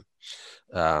of time.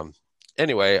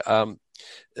 Anyway,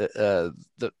 the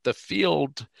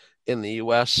field in the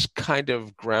U.S. kind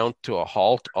of ground to a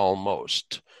halt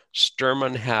almost.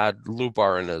 Sterman had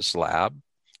Lubar in his lab.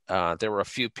 There were a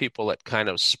few people that kind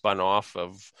of spun off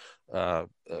of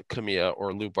Kamiya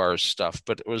or Lubar's stuff,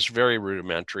 but it was very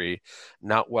rudimentary,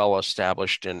 not well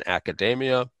established in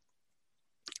academia,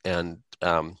 and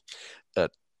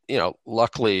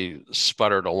luckily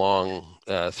sputtered along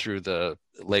through the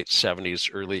late 70s,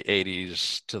 early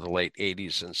 80s to the late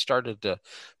 80s, and started to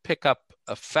pick up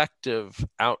effective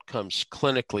outcomes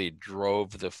clinically,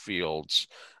 drove the field's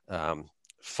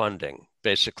funding.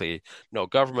 Basically, no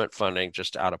government funding,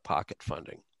 just out-of-pocket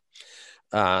funding.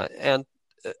 And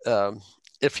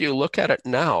if you look at it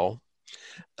now,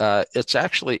 it's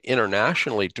actually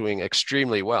internationally doing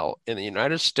extremely well. In the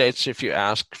United States, if you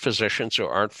ask physicians who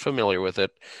aren't familiar with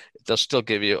it, they'll still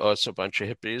give you, it's a bunch of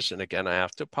hippies. And again, I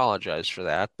have to apologize for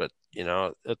that. But,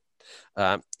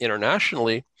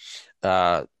 internationally,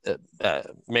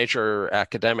 major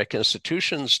academic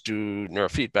institutions do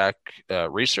neurofeedback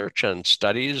research and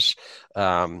studies.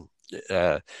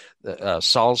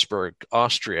 Salzburg,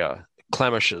 Austria,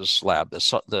 Clemish's lab,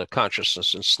 the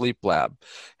consciousness and sleep lab,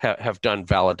 have done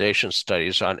validation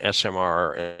studies on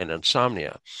SMR and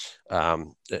insomnia.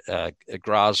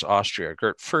 Graz, Austria,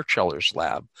 Gert Furcheller's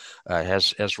lab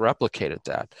has replicated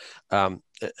that.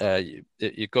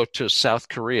 You go to South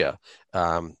Korea,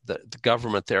 the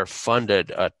government there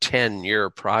funded a 10-year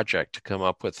project to come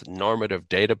up with a normative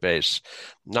database,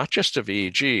 not just of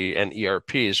EEG and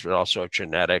ERPs, but also of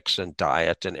genetics and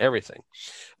diet and everything.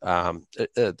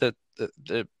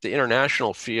 The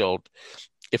international field,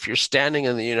 if you're standing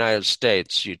in the United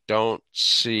States, you don't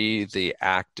see the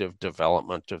active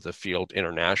development of the field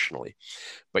internationally.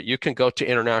 But you can go to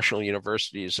international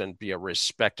universities and be a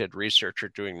respected researcher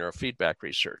doing neurofeedback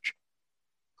research.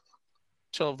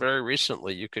 Until very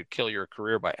recently, you could kill your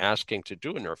career by asking to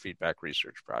do a neurofeedback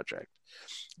research project.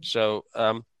 So,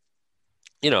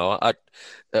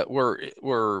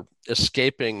 we're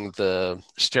escaping the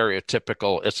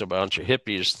stereotypical "it's a bunch of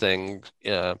hippies" thing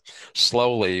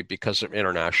slowly because of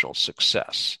international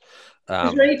success.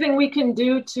 Is there anything we can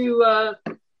do to?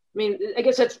 I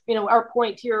guess that's our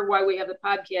point here. Why we have the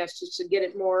podcast is to get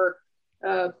it more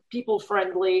people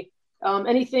friendly.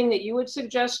 Anything that you would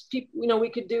suggest people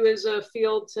we could do as a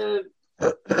field to?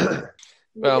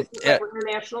 Well,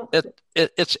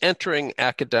 it's entering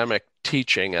academic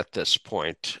teaching at this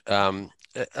point.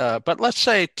 But let's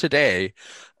say today,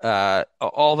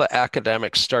 all the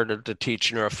academics started to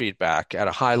teach neurofeedback at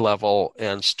a high level,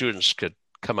 and students could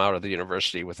come out of the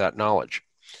university with that knowledge.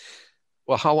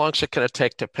 Well, how long is it going to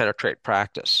take to penetrate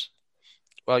practice?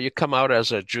 Well, you come out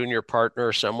as a junior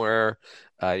partner somewhere.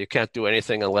 You can't do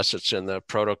anything unless it's in the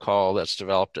protocol that's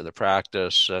developed in the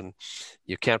practice, and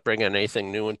you can't bring in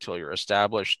anything new until you're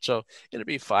established. So it'd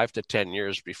be 5 to 10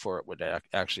 years before it would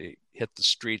actually hit the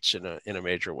streets in a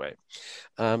major way.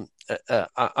 I've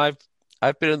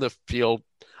been in the field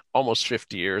almost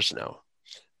 50 years now,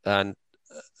 and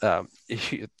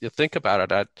you think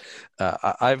about it,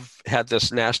 I've had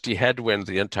this nasty headwind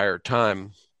the entire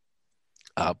time,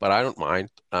 but I don't mind.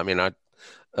 I mean, I'm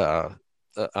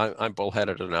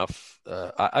bullheaded enough.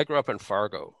 I grew up in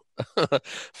Fargo.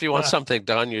 If you want something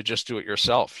done, you just do it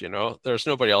yourself. There's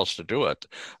nobody else to do it.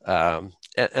 And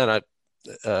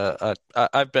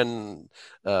I've been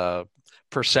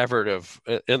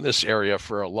perseverative in this area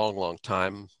for a long, long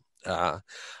time. But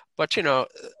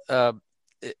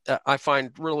I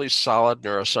find really solid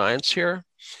neuroscience here.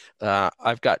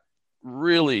 I've got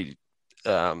really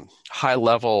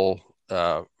high-level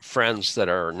friends that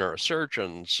are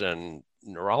neurosurgeons and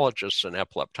neurologists and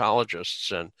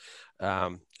epileptologists, and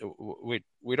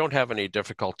we don't have any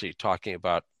difficulty talking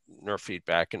about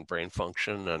neurofeedback and brain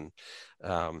function and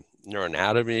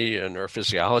neuroanatomy and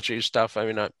neurophysiology stuff.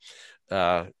 I mean,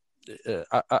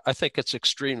 I think it's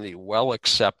extremely well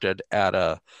accepted at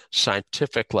a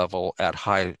scientific level at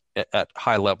high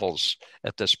levels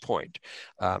at this point.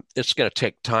 It's going to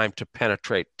take time to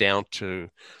penetrate down to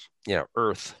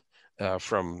Earth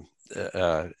from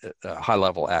high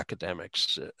level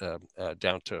academics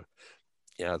down to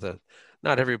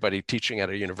not everybody teaching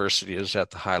at a university is at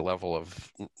the high level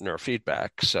of neurofeedback,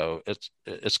 so it's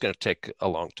going to take a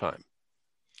long time.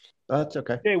 That's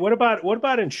okay. Hey, what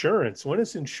about insurance? When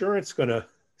is insurance going to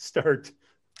start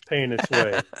paying its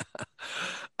way?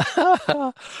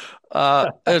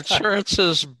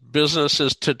 Insurance's business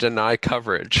is to deny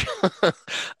coverage.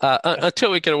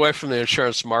 Until we get away from the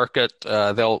insurance market,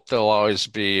 there'll always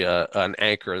be an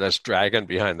anchor that's dragging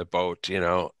behind the boat.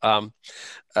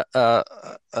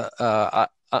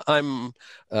 I'm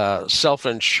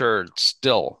self-insured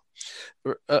still.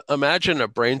 Imagine a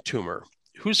brain tumor.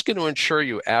 Who's going to insure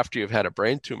you after you've had a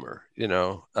brain tumor? And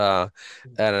my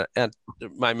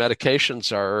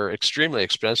medications are extremely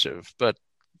expensive, but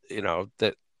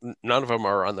that none of them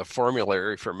are on the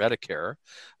formulary for Medicare.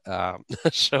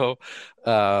 So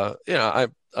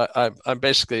I'm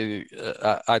basically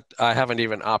I haven't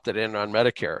even opted in on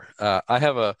Medicare. I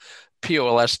have a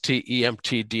POLST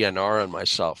EMT DNR on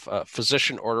myself,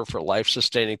 physician order for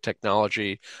life-sustaining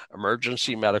technology,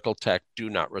 emergency medical tech, do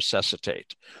not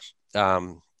resuscitate.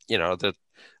 The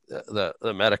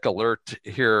medical alert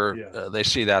here, they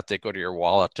see that, they go to your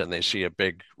wallet and they see a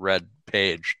big red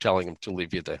page telling them to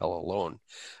leave you the hell alone.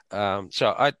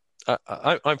 So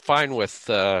I'm fine with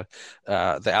the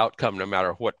outcome, no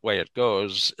matter what way it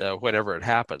goes, whenever it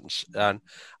happens. And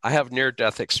I have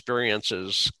near-death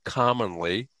experiences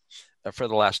commonly for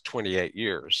the last 28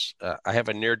 years. I have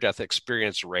a near-death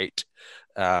experience rate.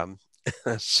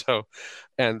 So,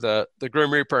 and the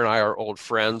Grim Reaper and I are old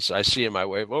friends. I see him, I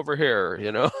wave over here,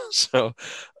 So,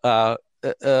 I'm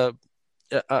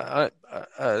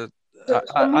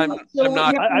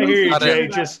not. I hear you,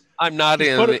 Jay. I'm not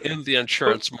in the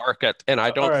insurance market, and I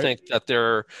don't think that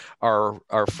they're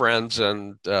our friends,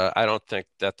 and I don't think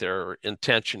that their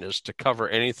intention is to cover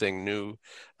anything new.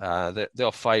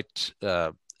 They'll fight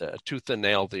tooth and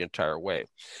nail the entire way.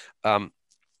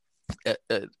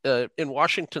 In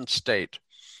Washington State,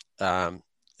 the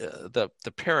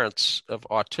parents of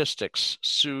autistics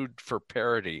sued for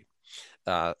parity,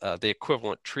 the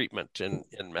equivalent treatment in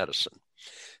medicine,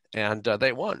 and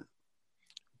they won.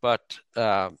 But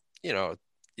you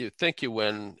think you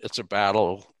win. It's a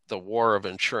battle. The war of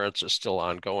insurance is still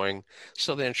ongoing.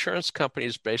 So the insurance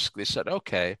companies basically said,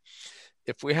 okay,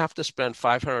 if we have to spend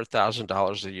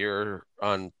 $500,000 a year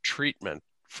on treatment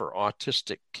for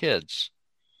autistic kids,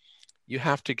 you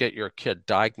have to get your kid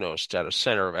diagnosed at a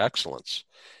center of excellence.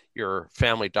 Your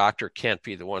family doctor can't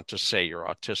be the one to say you're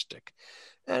autistic.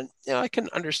 And I can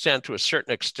understand to a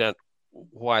certain extent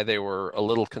why they were a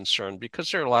little concerned,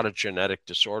 because there are a lot of genetic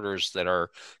disorders that are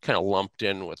kind of lumped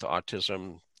in with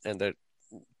autism, and that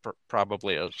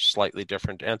probably a slightly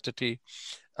different entity.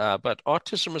 But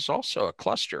autism is also a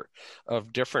cluster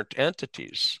of different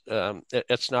entities.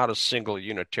 It's not a single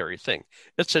unitary thing.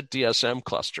 It's a DSM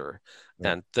cluster,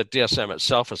 and the DSM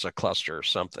itself is a cluster or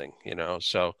something,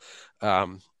 So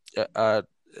I'm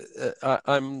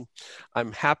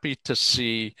happy to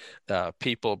see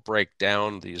people break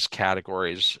down these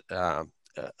categories into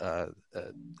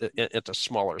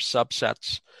smaller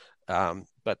subsets,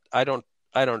 but I don't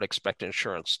expect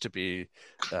insurance to be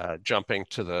jumping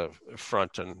to the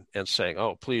front and saying,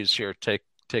 "Oh, please, here, take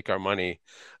our money."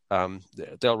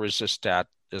 They'll resist that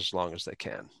as long as they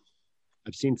can.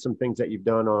 I've seen some things that you've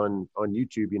done on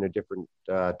YouTube, different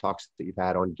talks that you've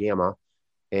had on gamma,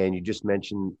 and you just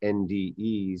mentioned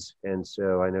NDEs. And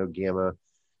so I know gamma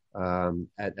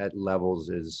at levels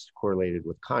is correlated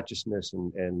with consciousness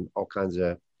and all kinds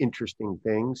of interesting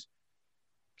things.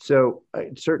 So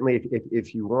certainly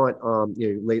if you want,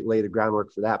 lay the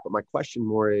groundwork for that. But my question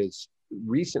more is,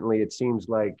 recently it seems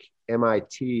like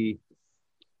MIT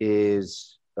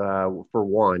is, for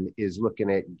one, is looking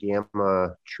at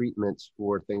gamma treatments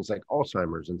for things like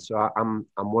Alzheimer's. And so I'm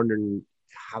wondering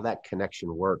how that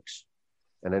connection works.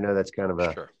 And I know that's kind of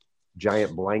a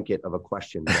giant blanket of a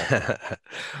question.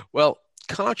 Well,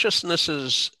 consciousness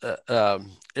is an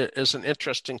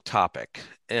interesting topic,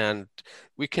 and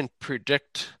we can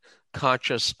predict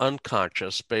conscious,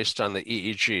 unconscious based on the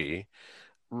EEG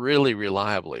really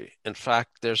reliably. In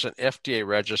fact, there's an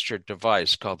FDA-registered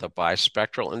device called the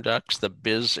Bispectral Index, the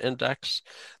BIS index,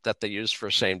 that they use for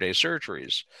same-day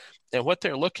surgeries. And what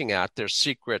they're looking at, their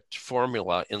secret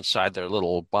formula inside their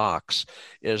little box,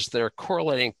 is they're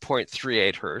correlating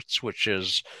 0.38 hertz, which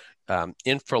is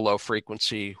infralow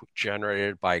frequency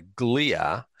generated by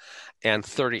glia, and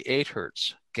 38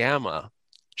 hertz, gamma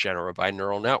generated by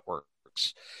neural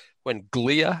networks. When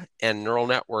glia and neural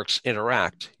networks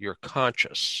interact, you're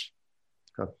conscious.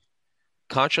 Huh.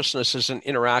 Consciousness is an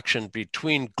interaction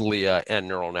between glia and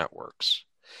neural networks.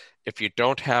 If you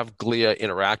don't have glia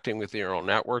interacting with the neural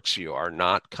networks, you are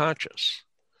not conscious.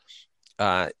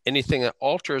 Anything that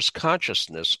alters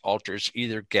consciousness alters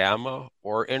either gamma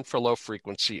or infralow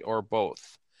frequency or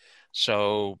both.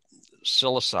 So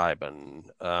psilocybin,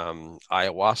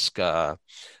 ayahuasca,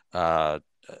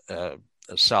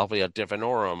 salvia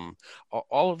divinorum,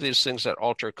 all of these things that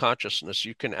alter consciousness,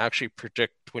 you can actually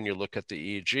predict when you look at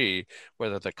the EEG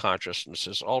whether the consciousness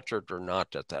is altered or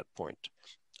not at that point.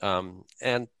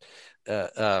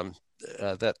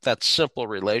 That simple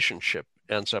relationship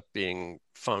ends up being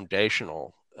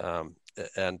foundational,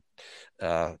 and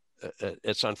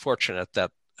it's unfortunate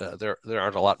that there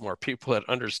aren't a lot more people that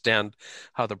understand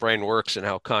how the brain works and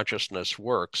how consciousness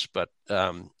works, but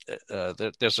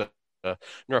there's a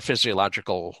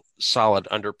neurophysiological solid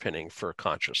underpinning for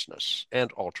consciousness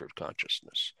and altered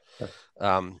consciousness.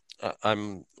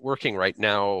 I'm working right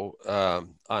now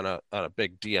on a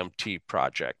big DMT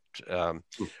project.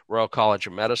 Royal College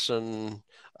of Medicine,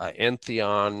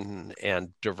 Entheon, and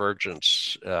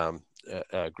Divergence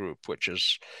Group, which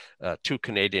is two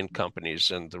Canadian companies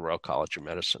in the Royal College of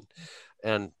Medicine,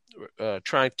 and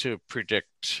trying to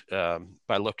predict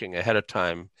by looking ahead of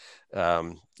time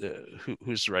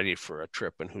who's ready for a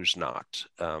trip and who's not,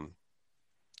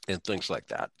 and things like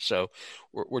that. So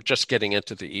we're just getting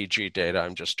into the EEG data.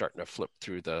 I'm just starting to flip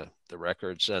through the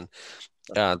records, and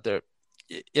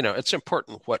it's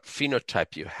important what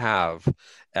phenotype you have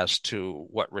as to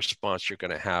what response you're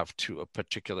going to have to a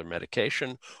particular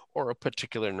medication or a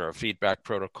particular neurofeedback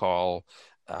protocol,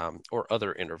 or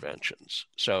other interventions.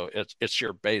 So it's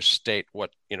your base state,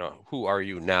 who are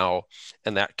you now,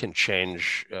 and that can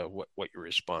change what you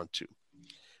respond to.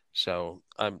 So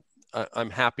I'm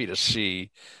happy to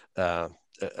see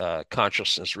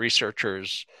consciousness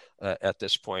researchers at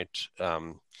this point.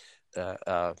 I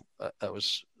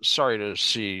was sorry to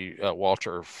see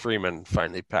Walter Freeman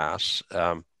finally pass.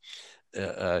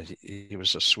 He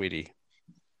was a sweetie,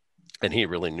 and he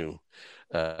really knew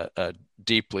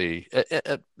deeply,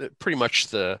 pretty much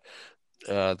the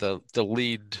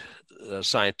lead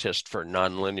scientist for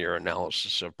nonlinear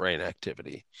analysis of brain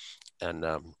activity, and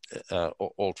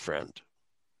old friend.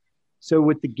 So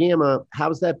with the gamma,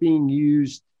 how's that being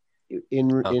used in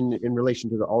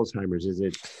relation to the Alzheimer's? Is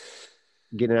it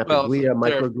getting at the glia,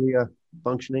 microglia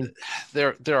functioning?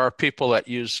 There are people that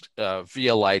use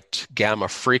via light gamma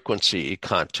frequency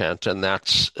content, and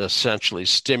that's essentially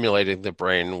stimulating the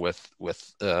brain with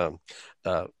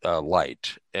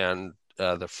light, and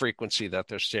the frequency that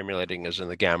they're stimulating is in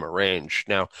the gamma range.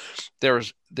 Now,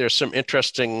 there's some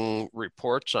interesting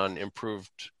reports on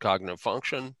improved cognitive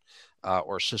function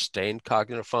or sustained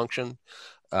cognitive function.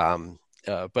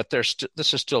 But this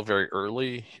is still very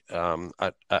early.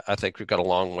 I think we've got a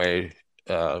long way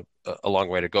to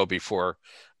go before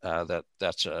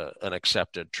that's an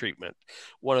accepted treatment.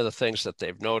 One of the things that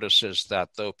they've noticed is that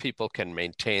though people can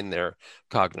maintain their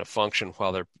cognitive function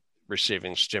while they're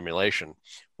receiving stimulation,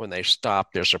 when they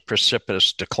stop, there's a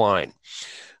precipitous decline.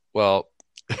 Well,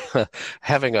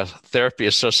 having a therapy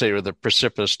associated with a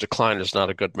precipitous decline is not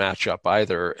a good matchup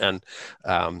either, and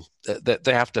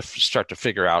they have to start to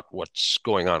figure out what's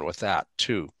going on with that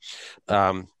too.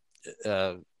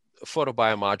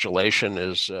 Photobiomodulation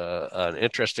is an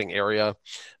interesting area.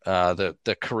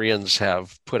 The Koreans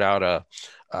have put out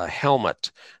a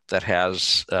helmet that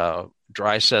has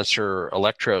dry sensor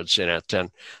electrodes in it,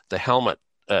 and the helmet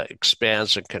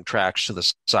expands and contracts to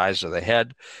the size of the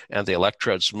head, and the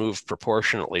electrodes move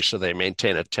proportionately so they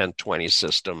maintain a 10-20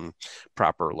 system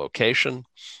proper location.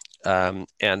 And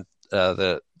they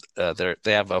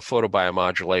have a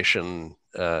photobiomodulation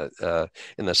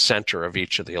in the center of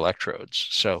each of the electrodes.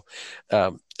 So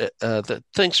the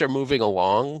things are moving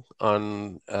along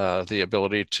on the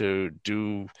ability to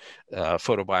do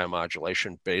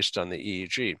photobiomodulation based on the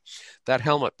EEG. That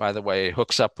helmet, by the way,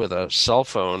 hooks up with a cell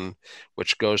phone,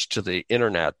 which goes to the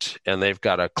internet, and they've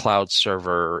got a cloud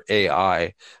server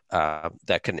AI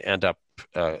that can end up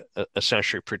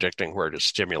essentially predicting where to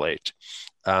stimulate.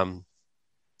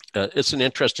 It's an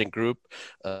interesting group.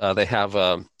 They have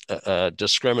a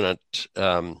discriminant,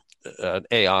 an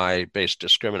AI-based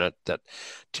discriminant that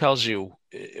tells you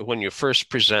when you first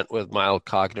present with mild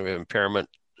cognitive impairment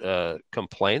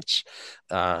complaints,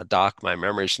 doc, my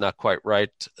memory's not quite right.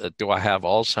 Do I have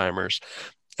Alzheimer's?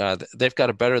 They've got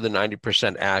a better than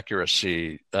 90%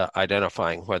 accuracy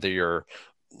identifying whether you're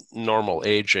normal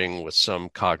aging with some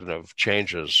cognitive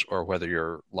changes, or whether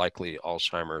you're likely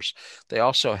Alzheimer's. They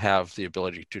also have the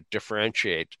ability to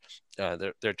differentiate.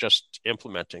 They're just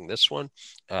implementing this one,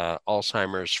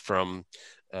 Alzheimer's, from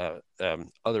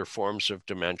other forms of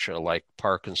dementia like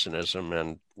Parkinsonism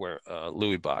and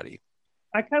Lewy body.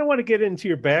 I kind of want to get into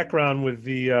your background with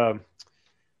the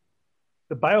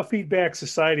Biofeedback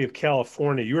Society of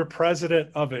California. You were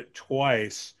president of it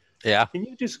twice. Yeah. Can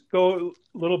you just go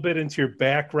a little bit into your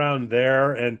background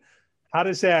there, and how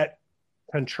does that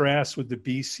contrast with the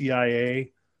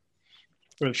BCIA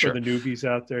for the newbies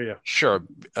out there? Yeah. Sure.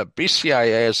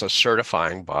 BCIA is a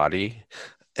certifying body,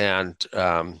 and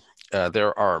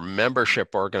there are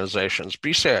membership organizations.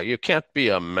 BCIA, you can't be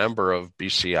a member of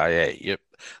BCIA.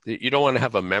 You don't want to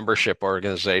have a membership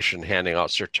organization handing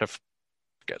out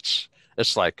certificates.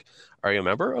 It's like, are you a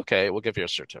member? Okay, we'll give you a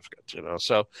certificate.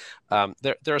 So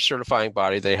they're a certifying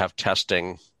body. They have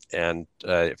testing, and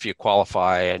if you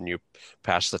qualify and you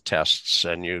pass the tests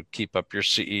and you keep up your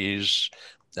CEs,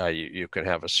 you can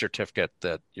have a certificate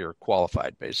that you're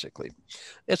qualified. Basically,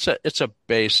 it's a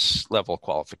base level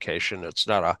qualification. It's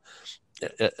not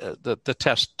the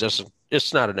test doesn't.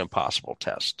 It's not an impossible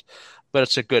test, but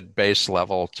it's a good base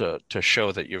level to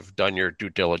show that you've done your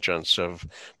due diligence of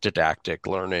didactic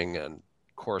learning and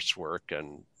coursework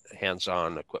and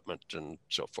hands-on equipment and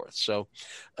so forth. So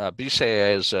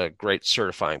BCIA is a great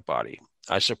certifying body.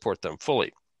 I support them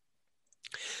fully.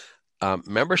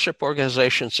 Membership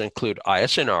organizations include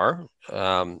ISNR,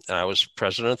 and I was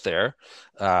president there.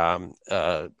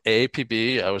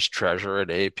 AAPB, I was treasurer at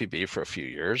AAPB for a few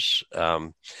years.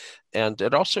 And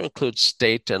it also includes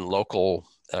state and local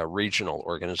regional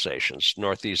organizations.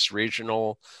 Northeast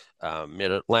Regional,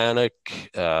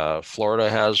 Mid-Atlantic, Florida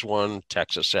has one,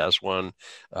 Texas has one,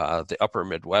 the Upper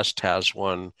Midwest has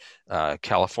one.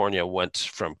 California went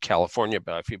from California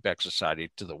Biofeedback Society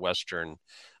to the Western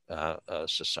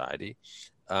Society.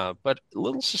 But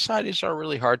little societies are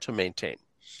really hard to maintain.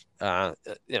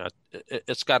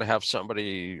 It's got to have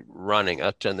somebody running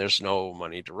it, and there's no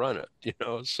money to run it,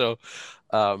 So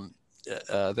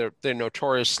they're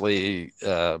notoriously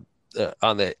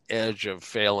on the edge of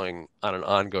failing on an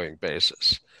ongoing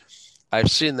basis.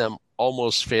 I've seen them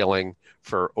almost failing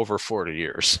for over 40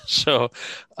 years. So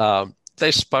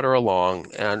they sputter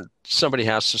along, and somebody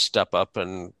has to step up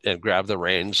and grab the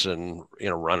reins and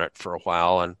run it for a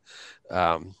while. And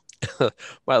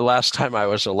my last time I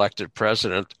was elected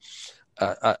president,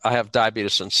 I have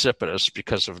diabetes insipidus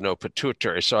because of no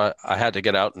pituitary, so I had to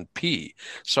get out and pee.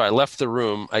 So I left the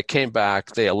room. I came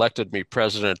back. They elected me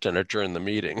president and adjourned the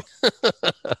meeting.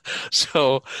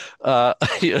 So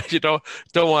you don't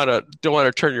want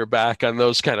to turn your back on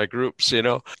those kind of groups.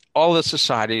 All the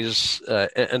societies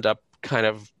end up kind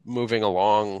of moving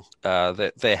along.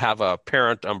 They have a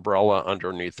parent umbrella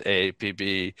underneath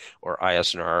AAPB or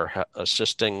ISNR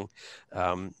assisting.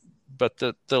 But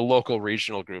the local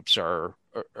regional groups are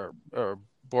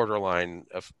borderline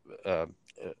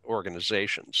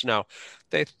organizations. Now,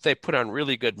 they put on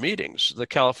really good meetings. The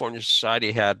California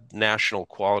Society had national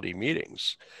quality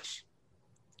meetings,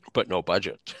 but no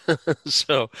budget.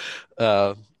 So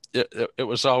it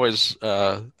was always,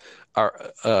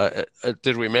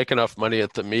 did we make enough money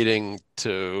at the meeting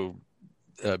to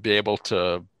be able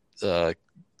to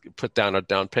put down a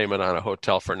down payment on a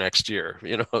hotel for next year,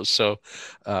 So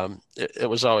it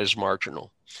was always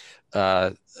marginal.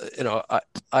 I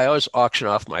always auction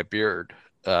off my beard,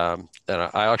 and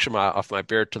I auctioned off my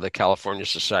beard to the California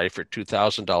Society for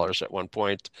 $2,000 at one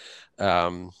point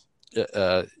as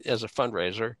a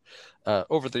fundraiser.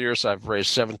 Over the years, I've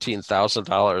raised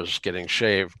 $17,000 getting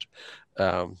shaved.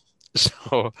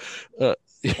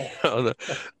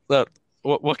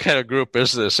 What kind of group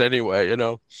is this anyway?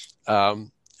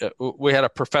 We had a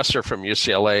professor from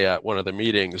UCLA at one of the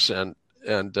meetings, and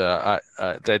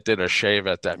they did a shave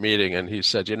at that meeting, and he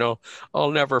said, I'll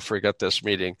never forget this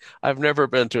meeting. I've never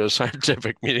been to a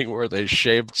scientific meeting where they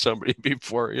shaved somebody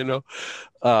before,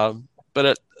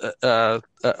 But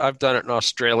I've done it in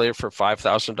Australia for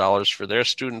 $5,000 for their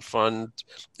student fund.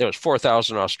 It was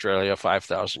 $4,000 Australia,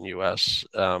 $5,000 US.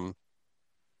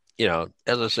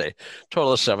 As I say,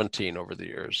 total of 17 over the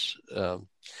years.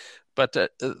 But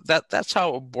that's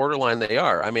how borderline they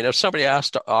are. I mean, if somebody has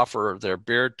to offer their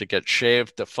beard to get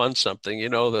shaved to fund something,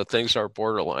 the things are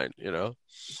borderline.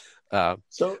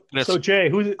 So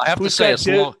Jay,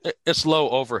 it's low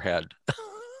overhead.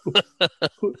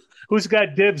 Who's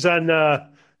got dibs on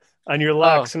your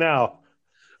locks now?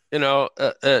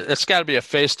 It's got to be a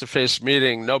face-to-face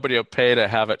meeting. Nobody will pay to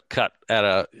have it cut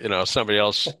at somebody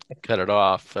else cut it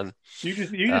off. And you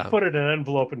just put it in an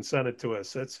envelope and send it to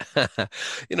us. That's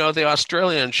the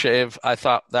Australian shave, I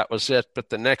thought that was it. But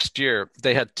the next year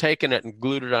they had taken it and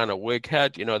glued it on a wig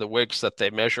head, the wigs that they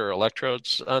measure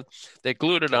electrodes on. They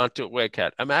glued it onto a wig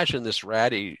head. Imagine this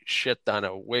ratty shit on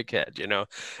a wig head, and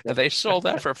they sold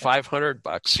that for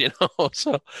 $500,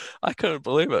 So I couldn't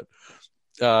believe it.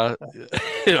 If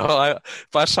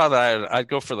I saw that, I'd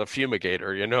go for the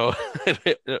fumigator.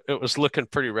 It was looking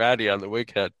pretty ratty on the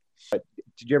wig head.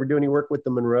 Did you ever do any work with the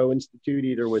Monroe Institute,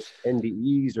 either with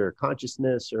NDEs or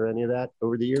consciousness or any of that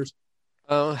over the years?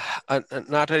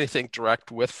 Not anything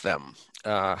direct with them.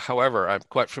 However, I'm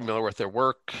quite familiar with their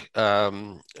work.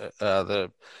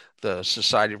 The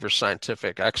Society for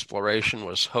Scientific Exploration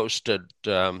was hosted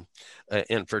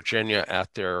in Virginia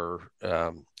at their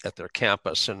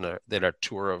campus, and they had a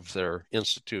tour of their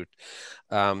institute.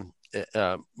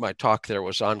 My talk there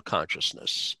was on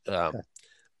consciousness.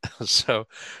 So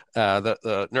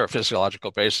the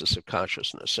neurophysiological basis of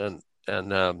consciousness, and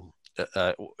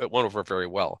it went over very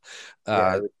well.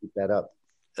 I would keep that up.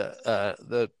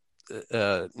 The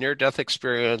near-death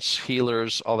experience,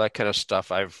 healers, all that kind of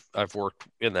stuff. I've worked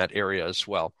in that area as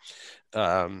well.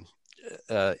 At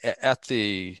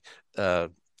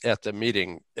the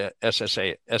meeting,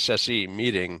 SSE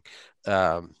meeting,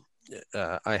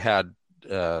 I had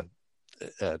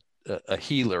a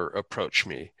healer approach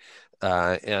me,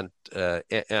 and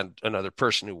another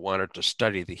person who wanted to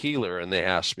study the healer, and they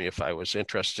asked me if I was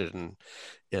interested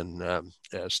in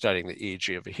studying the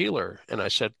EEG of a healer, and I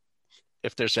said,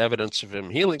 if there's evidence of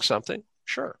him healing something,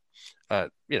 sure.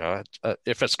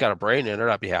 If it's got a brain in it,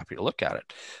 I'd be happy to look at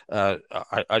it.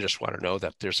 I just want to know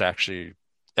that there's actually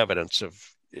evidence of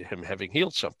him having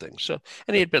healed something. So,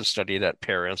 and he had been studied at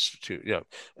Pear Institute,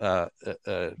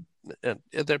 and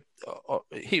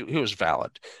he was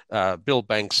valid. Bill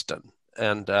Bankston,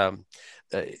 and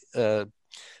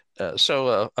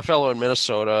so a fellow in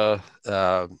Minnesota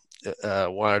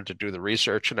wanted to do the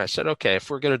research, and I said, okay, if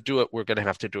we're going to do it, we're going to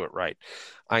have to do it right.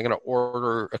 I'm going to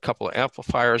order a couple of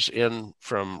amplifiers in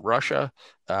from Russia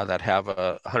that have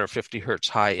a 150 hertz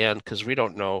high end, because we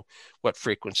don't know what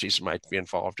frequencies might be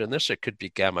involved in this. It could be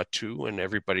gamma 2, and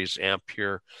everybody's amp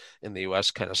here in the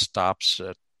US kind of stops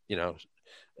at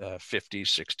 50,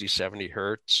 60, 70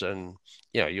 hertz, and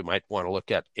you might want to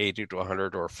look at 80 to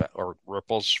 100 or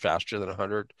ripples faster than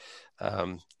 100.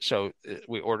 So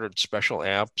we ordered special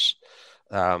amps,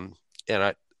 and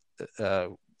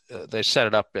they set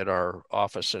it up in our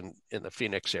office in the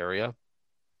Phoenix area,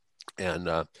 and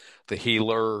the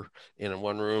healer in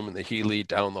one room and the Healy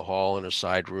down the hall in a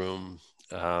side room,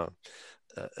 and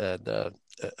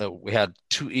we had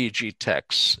 2 EEG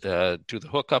techs do the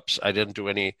hookups. I didn't do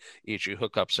any EEG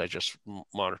hookups. I just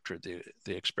monitored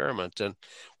the experiment, and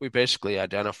we basically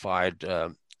identified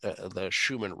the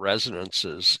Schumann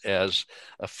resonances as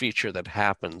a feature that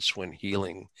happens when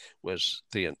healing was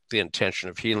the intention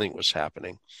of healing was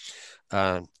happening.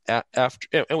 And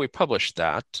we published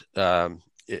that in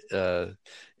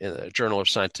the Journal of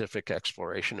Scientific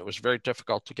Exploration. It was very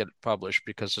difficult to get it published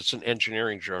because it's an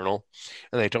engineering journal,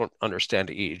 and they don't understand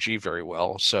EEG very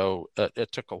well. So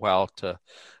it took a while to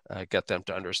get them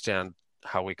to understand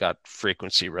how we got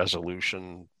frequency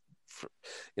resolution,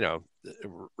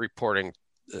 reporting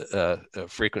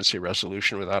frequency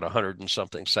resolution without 100 and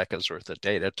something seconds worth of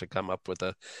data to come up with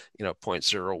a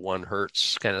 0.01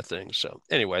 hertz kind of thing. So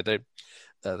anyway,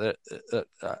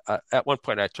 at one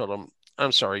point I told them,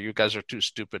 I'm sorry, you guys are too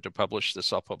stupid to publish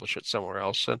this. I'll publish it somewhere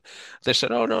else. And they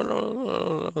said, oh,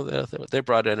 no. They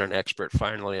brought in an expert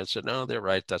finally and said, no, they're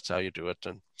right. That's how you do it.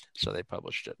 And so they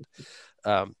published it.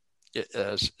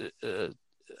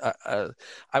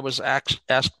 I was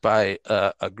asked by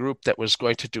a group that was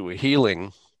going to do a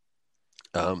healing,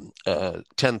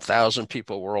 10,000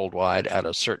 people worldwide at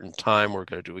a certain time. We're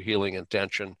going to do a healing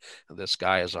intention. And this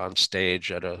guy is on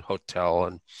stage at a hotel,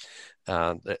 and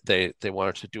they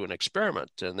wanted to do an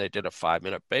experiment, and they did a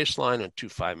 5-minute baseline and 2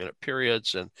 5-minute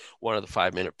periods, and one of the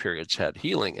 5-minute periods had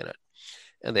healing in it.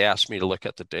 And they asked me to look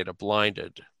at the data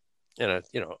blinded. And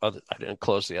I didn't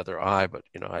close the other eye, but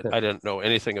I didn't know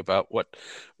anything about what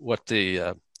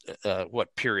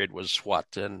period was what,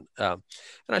 and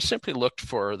I simply looked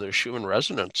for the Schumann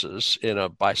resonances in a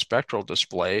bispectral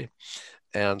display,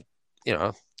 and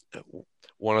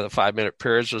one of the 5-minute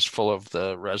periods was full of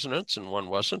the resonance and one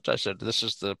wasn't. I said, this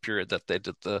is the period that they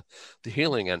did the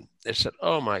healing, and they said,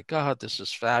 oh my God, this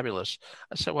is fabulous.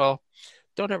 I said, well,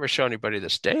 don't ever show anybody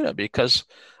this data, because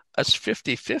it's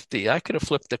 50-50. I could have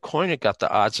flipped a coin and got the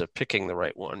odds of picking the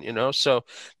right one, So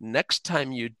next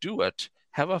time you do it,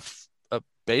 have a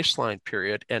baseline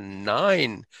period and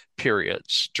 9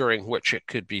 periods during which it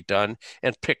could be done,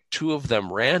 and pick 2 of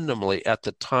them randomly at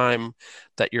the time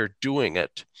that you're doing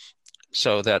it,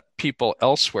 so that people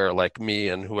elsewhere, like me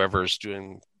and whoever's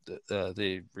doing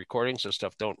the recordings and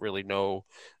stuff, don't really know,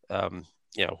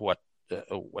 what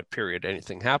period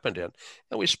anything happened in.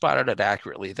 And we spotted it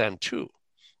accurately then too.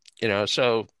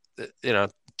 So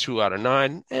 2 out of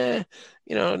 9.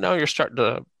 Now you're starting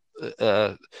to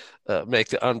make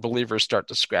the unbelievers start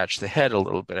to scratch the head a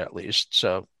little bit, at least.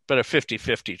 So, but a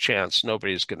 50-50 chance,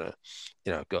 nobody's gonna,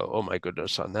 go, oh my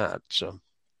goodness, on that. So,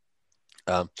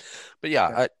 but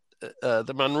yeah,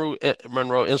 the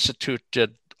Monroe Institute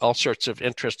did all sorts of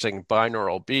interesting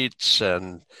binaural beats,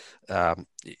 and a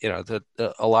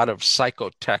lot of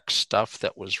psychotech stuff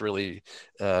that was really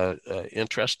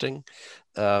interesting.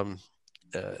 But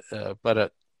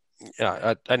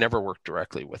I never worked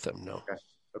directly with them. No. Okay.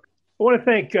 I want to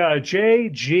thank Jay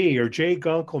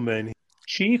Gunkelman,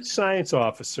 Chief Science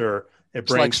Officer at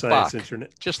Brain Science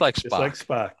Internet. Just like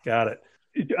Spock. Got it.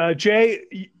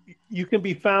 Jay, you can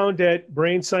be found at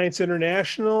Brain Science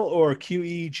International or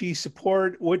QEEG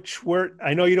Support. Where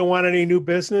I know you don't want any new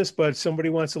business, but if somebody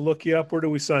wants to look you up, where do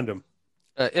we send them?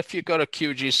 If you go to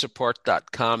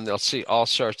QEEGsupport.com, they'll see all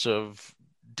sorts of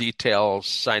details,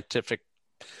 scientific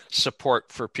support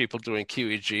for people doing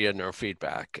QEEG and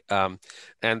neurofeedback.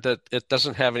 And that it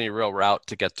doesn't have any real route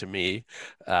to get to me,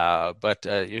 but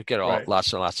you get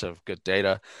lots and lots of good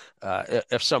data.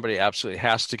 If somebody absolutely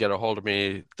has to get a hold of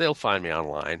me, they'll find me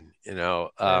online. Fair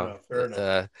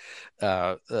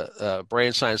enough.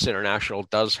 Brain Science International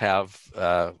does have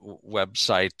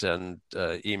website and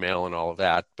email and all of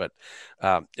that, but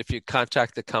if you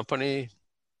contact the company,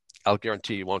 I'll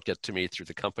guarantee you won't get to me through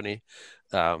the company.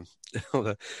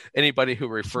 Anybody who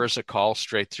refers a call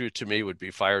straight through to me would be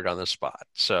fired on the spot.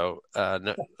 So,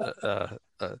 remind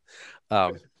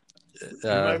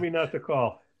me not to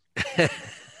call.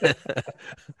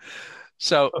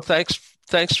 So, thanks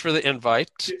for the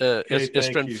invite. It's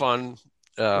been fun.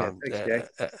 Thanks,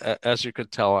 as you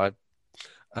could tell,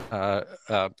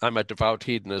 I'm a devout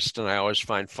hedonist, and I always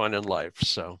find fun in life.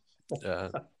 So.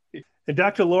 And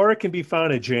Dr. Laura can be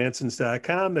found at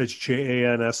jansons.com. That's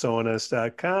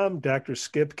JANSONS.com. Dr.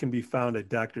 Skip can be found at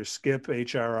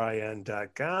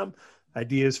drskip.com.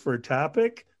 Ideas for a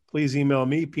topic, please email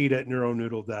me,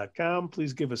 pete@neuronoodle.com.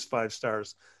 Please give us 5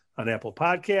 stars on Apple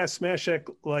Podcasts. Smash that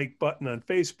like button on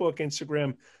Facebook,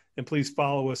 Instagram, and please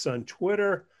follow us on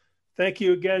Twitter. Thank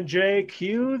you again, Jay.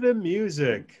 Cue the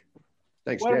music.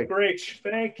 Thanks, Jay. Great.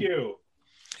 Thank you.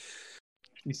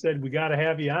 She said, we got to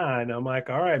have you on. I'm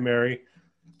like, all right, Mary.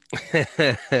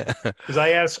 Because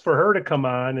I asked for her to come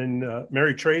on, and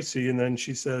Mary Tracy, and then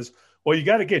she says, well, you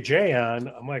got to get Jay on.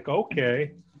 I'm like,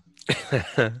 okay.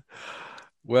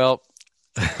 Well,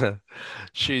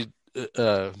 she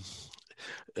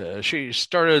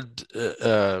started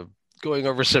going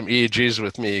over some EEGs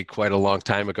with me quite a long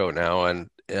time ago now. And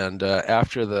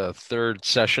after the 3rd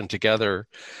session together,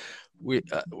 we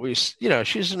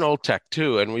she's an old tech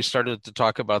too, and we started to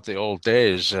talk about the old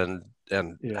days and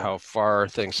how far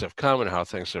things have come and how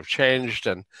things have changed,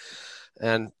 and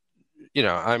I'm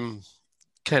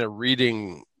kind of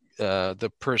reading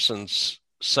the person's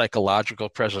psychological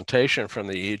presentation from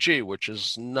the EEG, which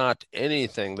is not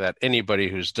anything that anybody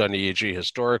who's done EEG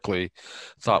historically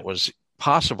thought was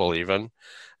possible even.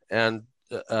 And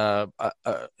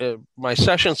my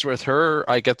sessions with her,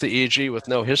 I get the EEG with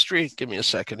no history. Give me a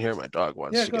second here. My dog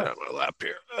wants to get on my lap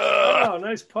here. Oh,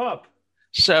 nice pup.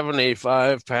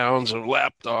 75 pounds of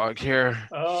lap dog here.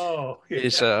 Oh, yeah.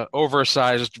 He's an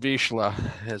oversized Vizsla.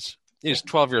 He's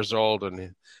 12 years old,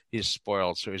 and he's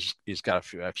spoiled, so he's got a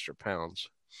few extra pounds.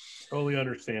 Totally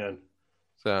understand.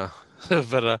 So,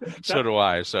 but so do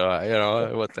I.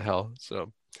 So what the hell?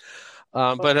 So.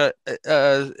 But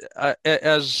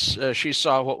as she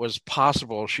saw what was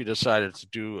possible, she decided to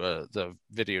do the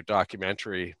video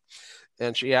documentary,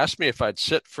 and she asked me if I'd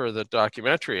sit for the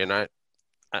documentary, and I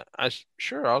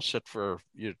sure, I'll sit for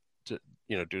you to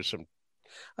do some.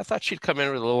 I thought she'd come in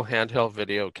with a little handheld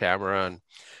video camera and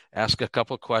ask a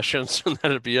couple of questions, and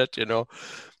that'd be it,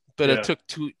 But it took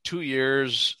two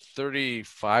years,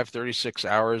 36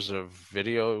 hours of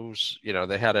videos.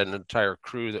 They had an entire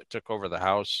crew that took over the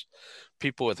house,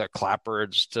 people with their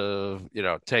clapboards to,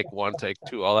 take 1, take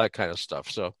 2, all that kind of stuff.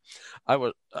 So I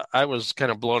was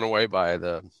kind of blown away by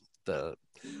the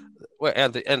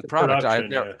end product.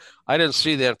 I didn't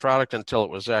see the end product until it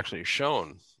was actually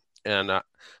shown. And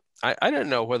I didn't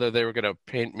know whether they were going to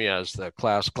paint me as the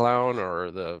class clown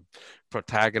or the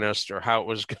protagonist or how it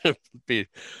was going to be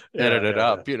edited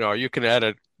up. You know, you can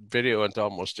edit video into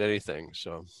almost anything.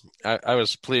 So I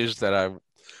was pleased that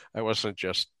I wasn't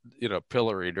just, you know,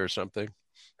 pilloried or something.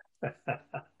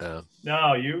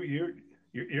 No,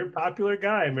 you're a popular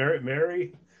guy.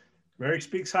 Mary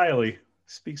speaks highly.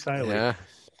 Yeah.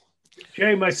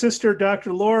 Jay, my sister,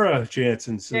 Dr. Laura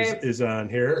Jansen, is on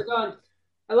here.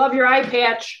 I love your eye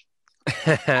patch.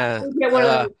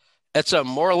 It's a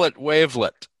Morlet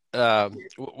wavelet,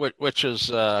 which is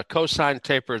a cosine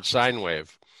tapered sine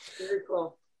wave. Very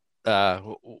cool.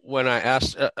 When I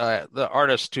asked the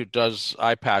artist who does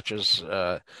eye patches,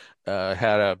 had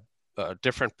a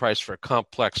different price for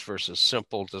complex versus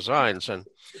simple designs, and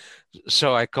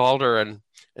so I called her and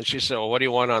she said, "Well, what do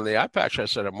you want on the eye patch?" I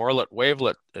said, "A Morlet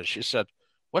wavelet," and she said,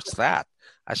 "What's that?"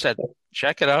 I said,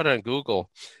 "Check it out on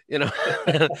Google." You know,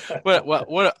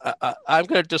 I'm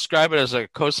going to describe it as a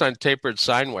cosine tapered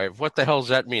sine wave. What the hell does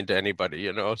that mean to anybody?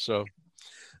 You know, so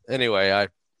anyway,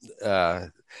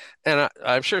 I'm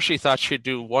sure she thought she'd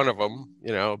do one of them,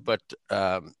 you know, but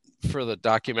for the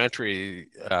documentary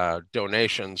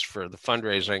donations for the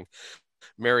fundraising,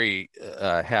 Mary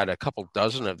had a couple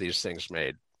dozen of these things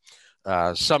made,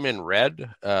 some in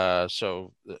red.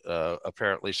 So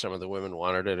apparently some of the women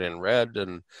wanted it in red,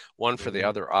 and one for the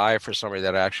other eye for somebody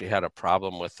that actually had a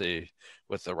problem with the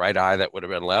right eye that would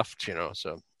have been left, you know.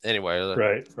 So anyway,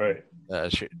 right.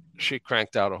 She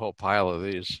cranked out a whole pile of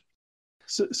these.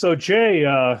 So Jay,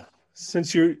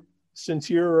 since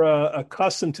you're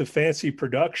accustomed to fancy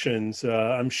productions,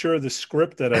 I'm sure the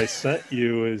script that I sent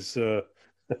you is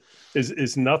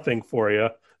nothing for you.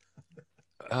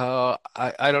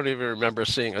 I don't even remember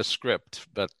seeing a script,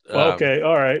 but okay,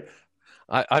 all right.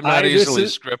 I'm not easily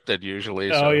scripted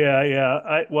usually. So. Oh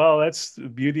yeah. Well, that's the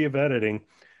beauty of editing.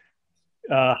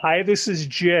 Hi, this is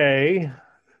Jay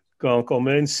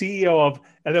Gunkelman, CEO of,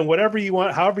 and then whatever you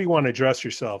want, however you want to address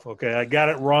yourself. Okay, I got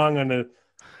it wrong on the.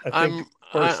 I'm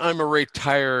a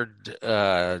retired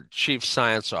chief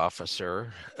science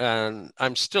officer, and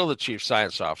I'm still the chief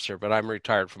science officer, but I'm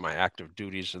retired from my active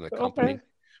duties in the company. Okay.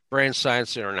 Brain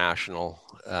Science International,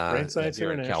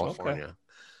 here in California.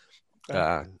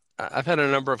 Okay. I've had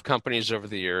a number of companies over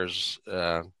the years.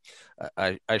 I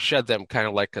shed them kind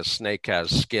of like a snake has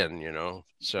skin, you know.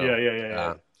 So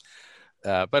yeah.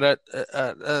 But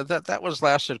that was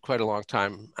lasted quite a long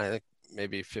time. I think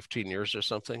maybe 15 years or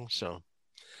something. So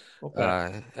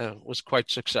it was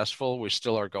quite successful. We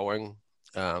still are going.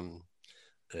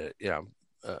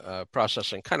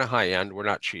 Processing kind of high end. We're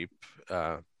not cheap.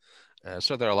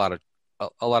 So there are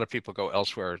a lot of people go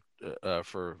elsewhere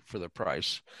for the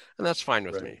price, and that's fine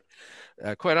with me.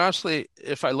 Quite honestly,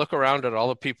 if I look around at all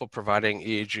the people providing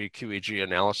EEG, QEEG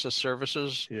analysis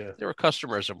services, they were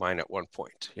customers of mine at one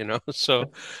point, you know.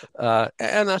 So,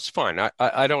 and that's fine.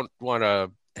 I don't want to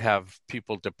have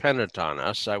people dependent on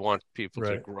us. I want people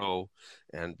to grow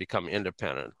and become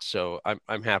independent. So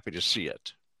I'm happy to see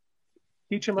it.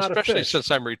 Teach them how to fish. Especially since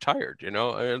I'm retired, you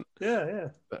know. And,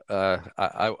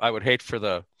 I would hate for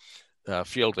the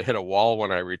field to hit a wall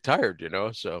when I retired, you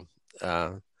know. So,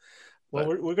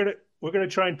 we're gonna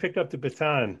try and pick up the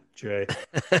baton, Jay.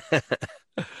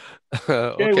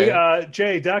 Okay.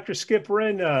 Jay, Dr. Skip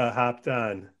Wren hopped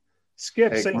on.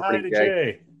 Skip, say hi to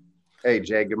Jay. Hey,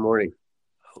 Jay. Good morning.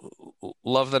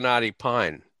 Love the knotty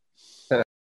pine.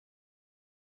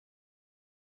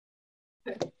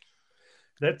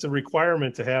 That's a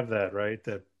requirement to have that, right?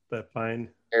 That pine.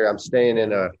 Here, I'm staying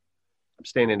in a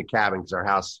cabin because our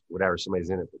house, whatever, somebody's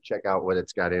in it. But check out what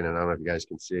it's got in it. I don't know if you guys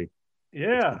can see.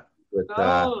 Yeah. With,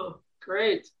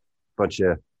 great. Bunch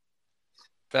of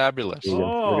fabulous. You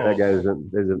know, look at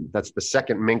that guy. That's the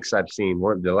second minx I've seen.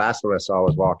 The last one I saw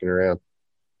was walking around.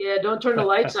 Yeah, don't turn the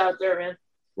lights out there, man.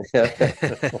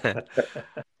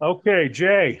 Okay,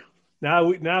 Jay.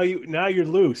 Now you're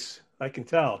loose. I can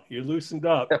tell you're loosened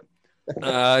up.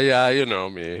 Yeah, you know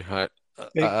me. I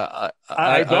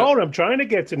don't. I'm trying to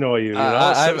get to know you.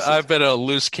 I've been a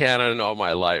loose cannon all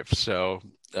my life. So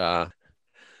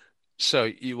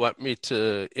you want me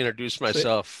to introduce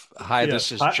myself? Hi,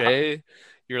 this is Jay.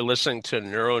 You're listening to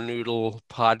NeuroNoodle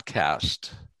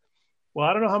podcast. Well,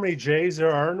 I don't know how many Jays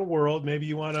there are in the world. Maybe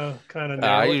you want to kind of.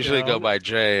 I usually go by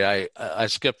Jay. I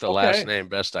skip the last name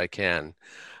best I can.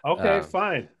 Okay,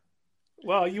 fine.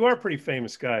 Well, you are a pretty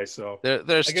famous guy, so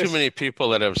there's too many people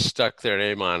that have stuck their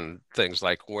name on things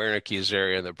like Wernicke's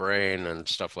area in the brain and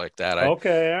stuff like that.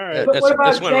 Okay, all right. What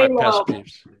about one of my pet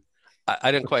peeves.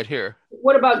 I didn't quite hear.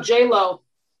 What about J-Lo?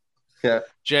 Yeah,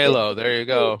 J-Lo. There you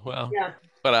go. Well,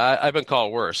 but I've been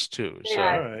called worse too. So.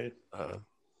 All right.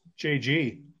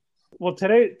 JG. Well,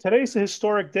 today's a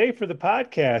historic day for the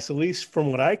podcast, at least from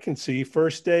what I can see.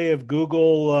 First day of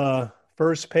Google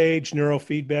first page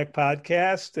neurofeedback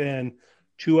podcast, and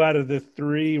 2 out of the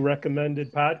 3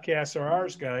 recommended podcasts are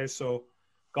ours, guys. So,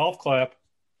 golf clap.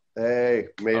 Hey,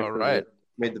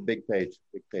 made the big page.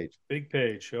 Big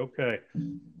page. Okay.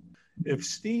 If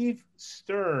Steve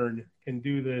Stern can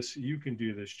do this, you can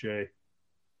do this, Jay.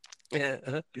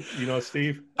 Yeah. You know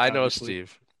Steve? I know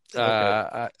Steve.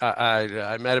 Okay.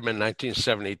 I met him in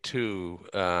 1972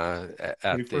 at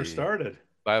when we first started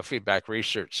Biofeedback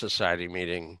Research Society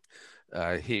meeting.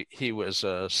 He was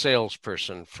a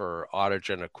salesperson for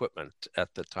Autogen equipment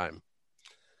at the time.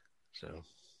 So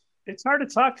it's hard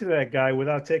to talk to that guy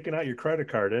without taking out your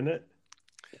credit card, isn't it?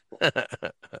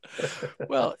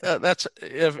 Well, that's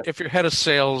if you're head of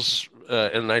sales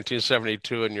in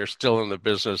 1972 and you're still in the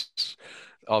business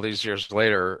all these years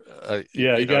later,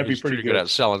 you got to be pretty good at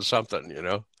selling something, you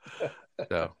know.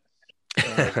 So,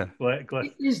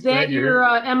 is that your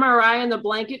MRI and the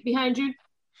blanket behind you?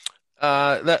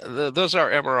 Those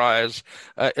are MRIs.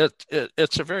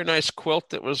 It's a very nice quilt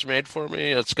that was made for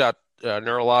me. It's got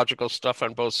neurological stuff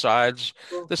on both sides.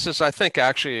 Cool. This is, I think,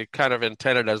 actually kind of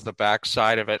intended as the back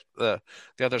side of it. The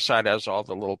other side has all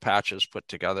the little patches put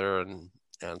together and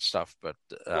stuff. But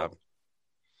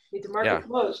need to mark it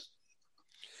closed.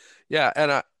 Yeah,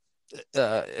 and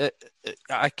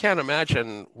I can't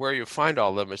imagine where you find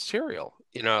all the material.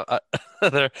 You know,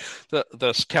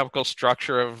 the chemical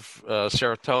structure of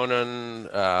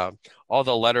serotonin, all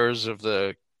the letters of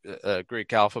the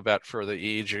Greek alphabet for the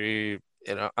EEG.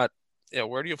 You know,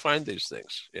 where do you find these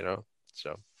things? You know,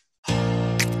 so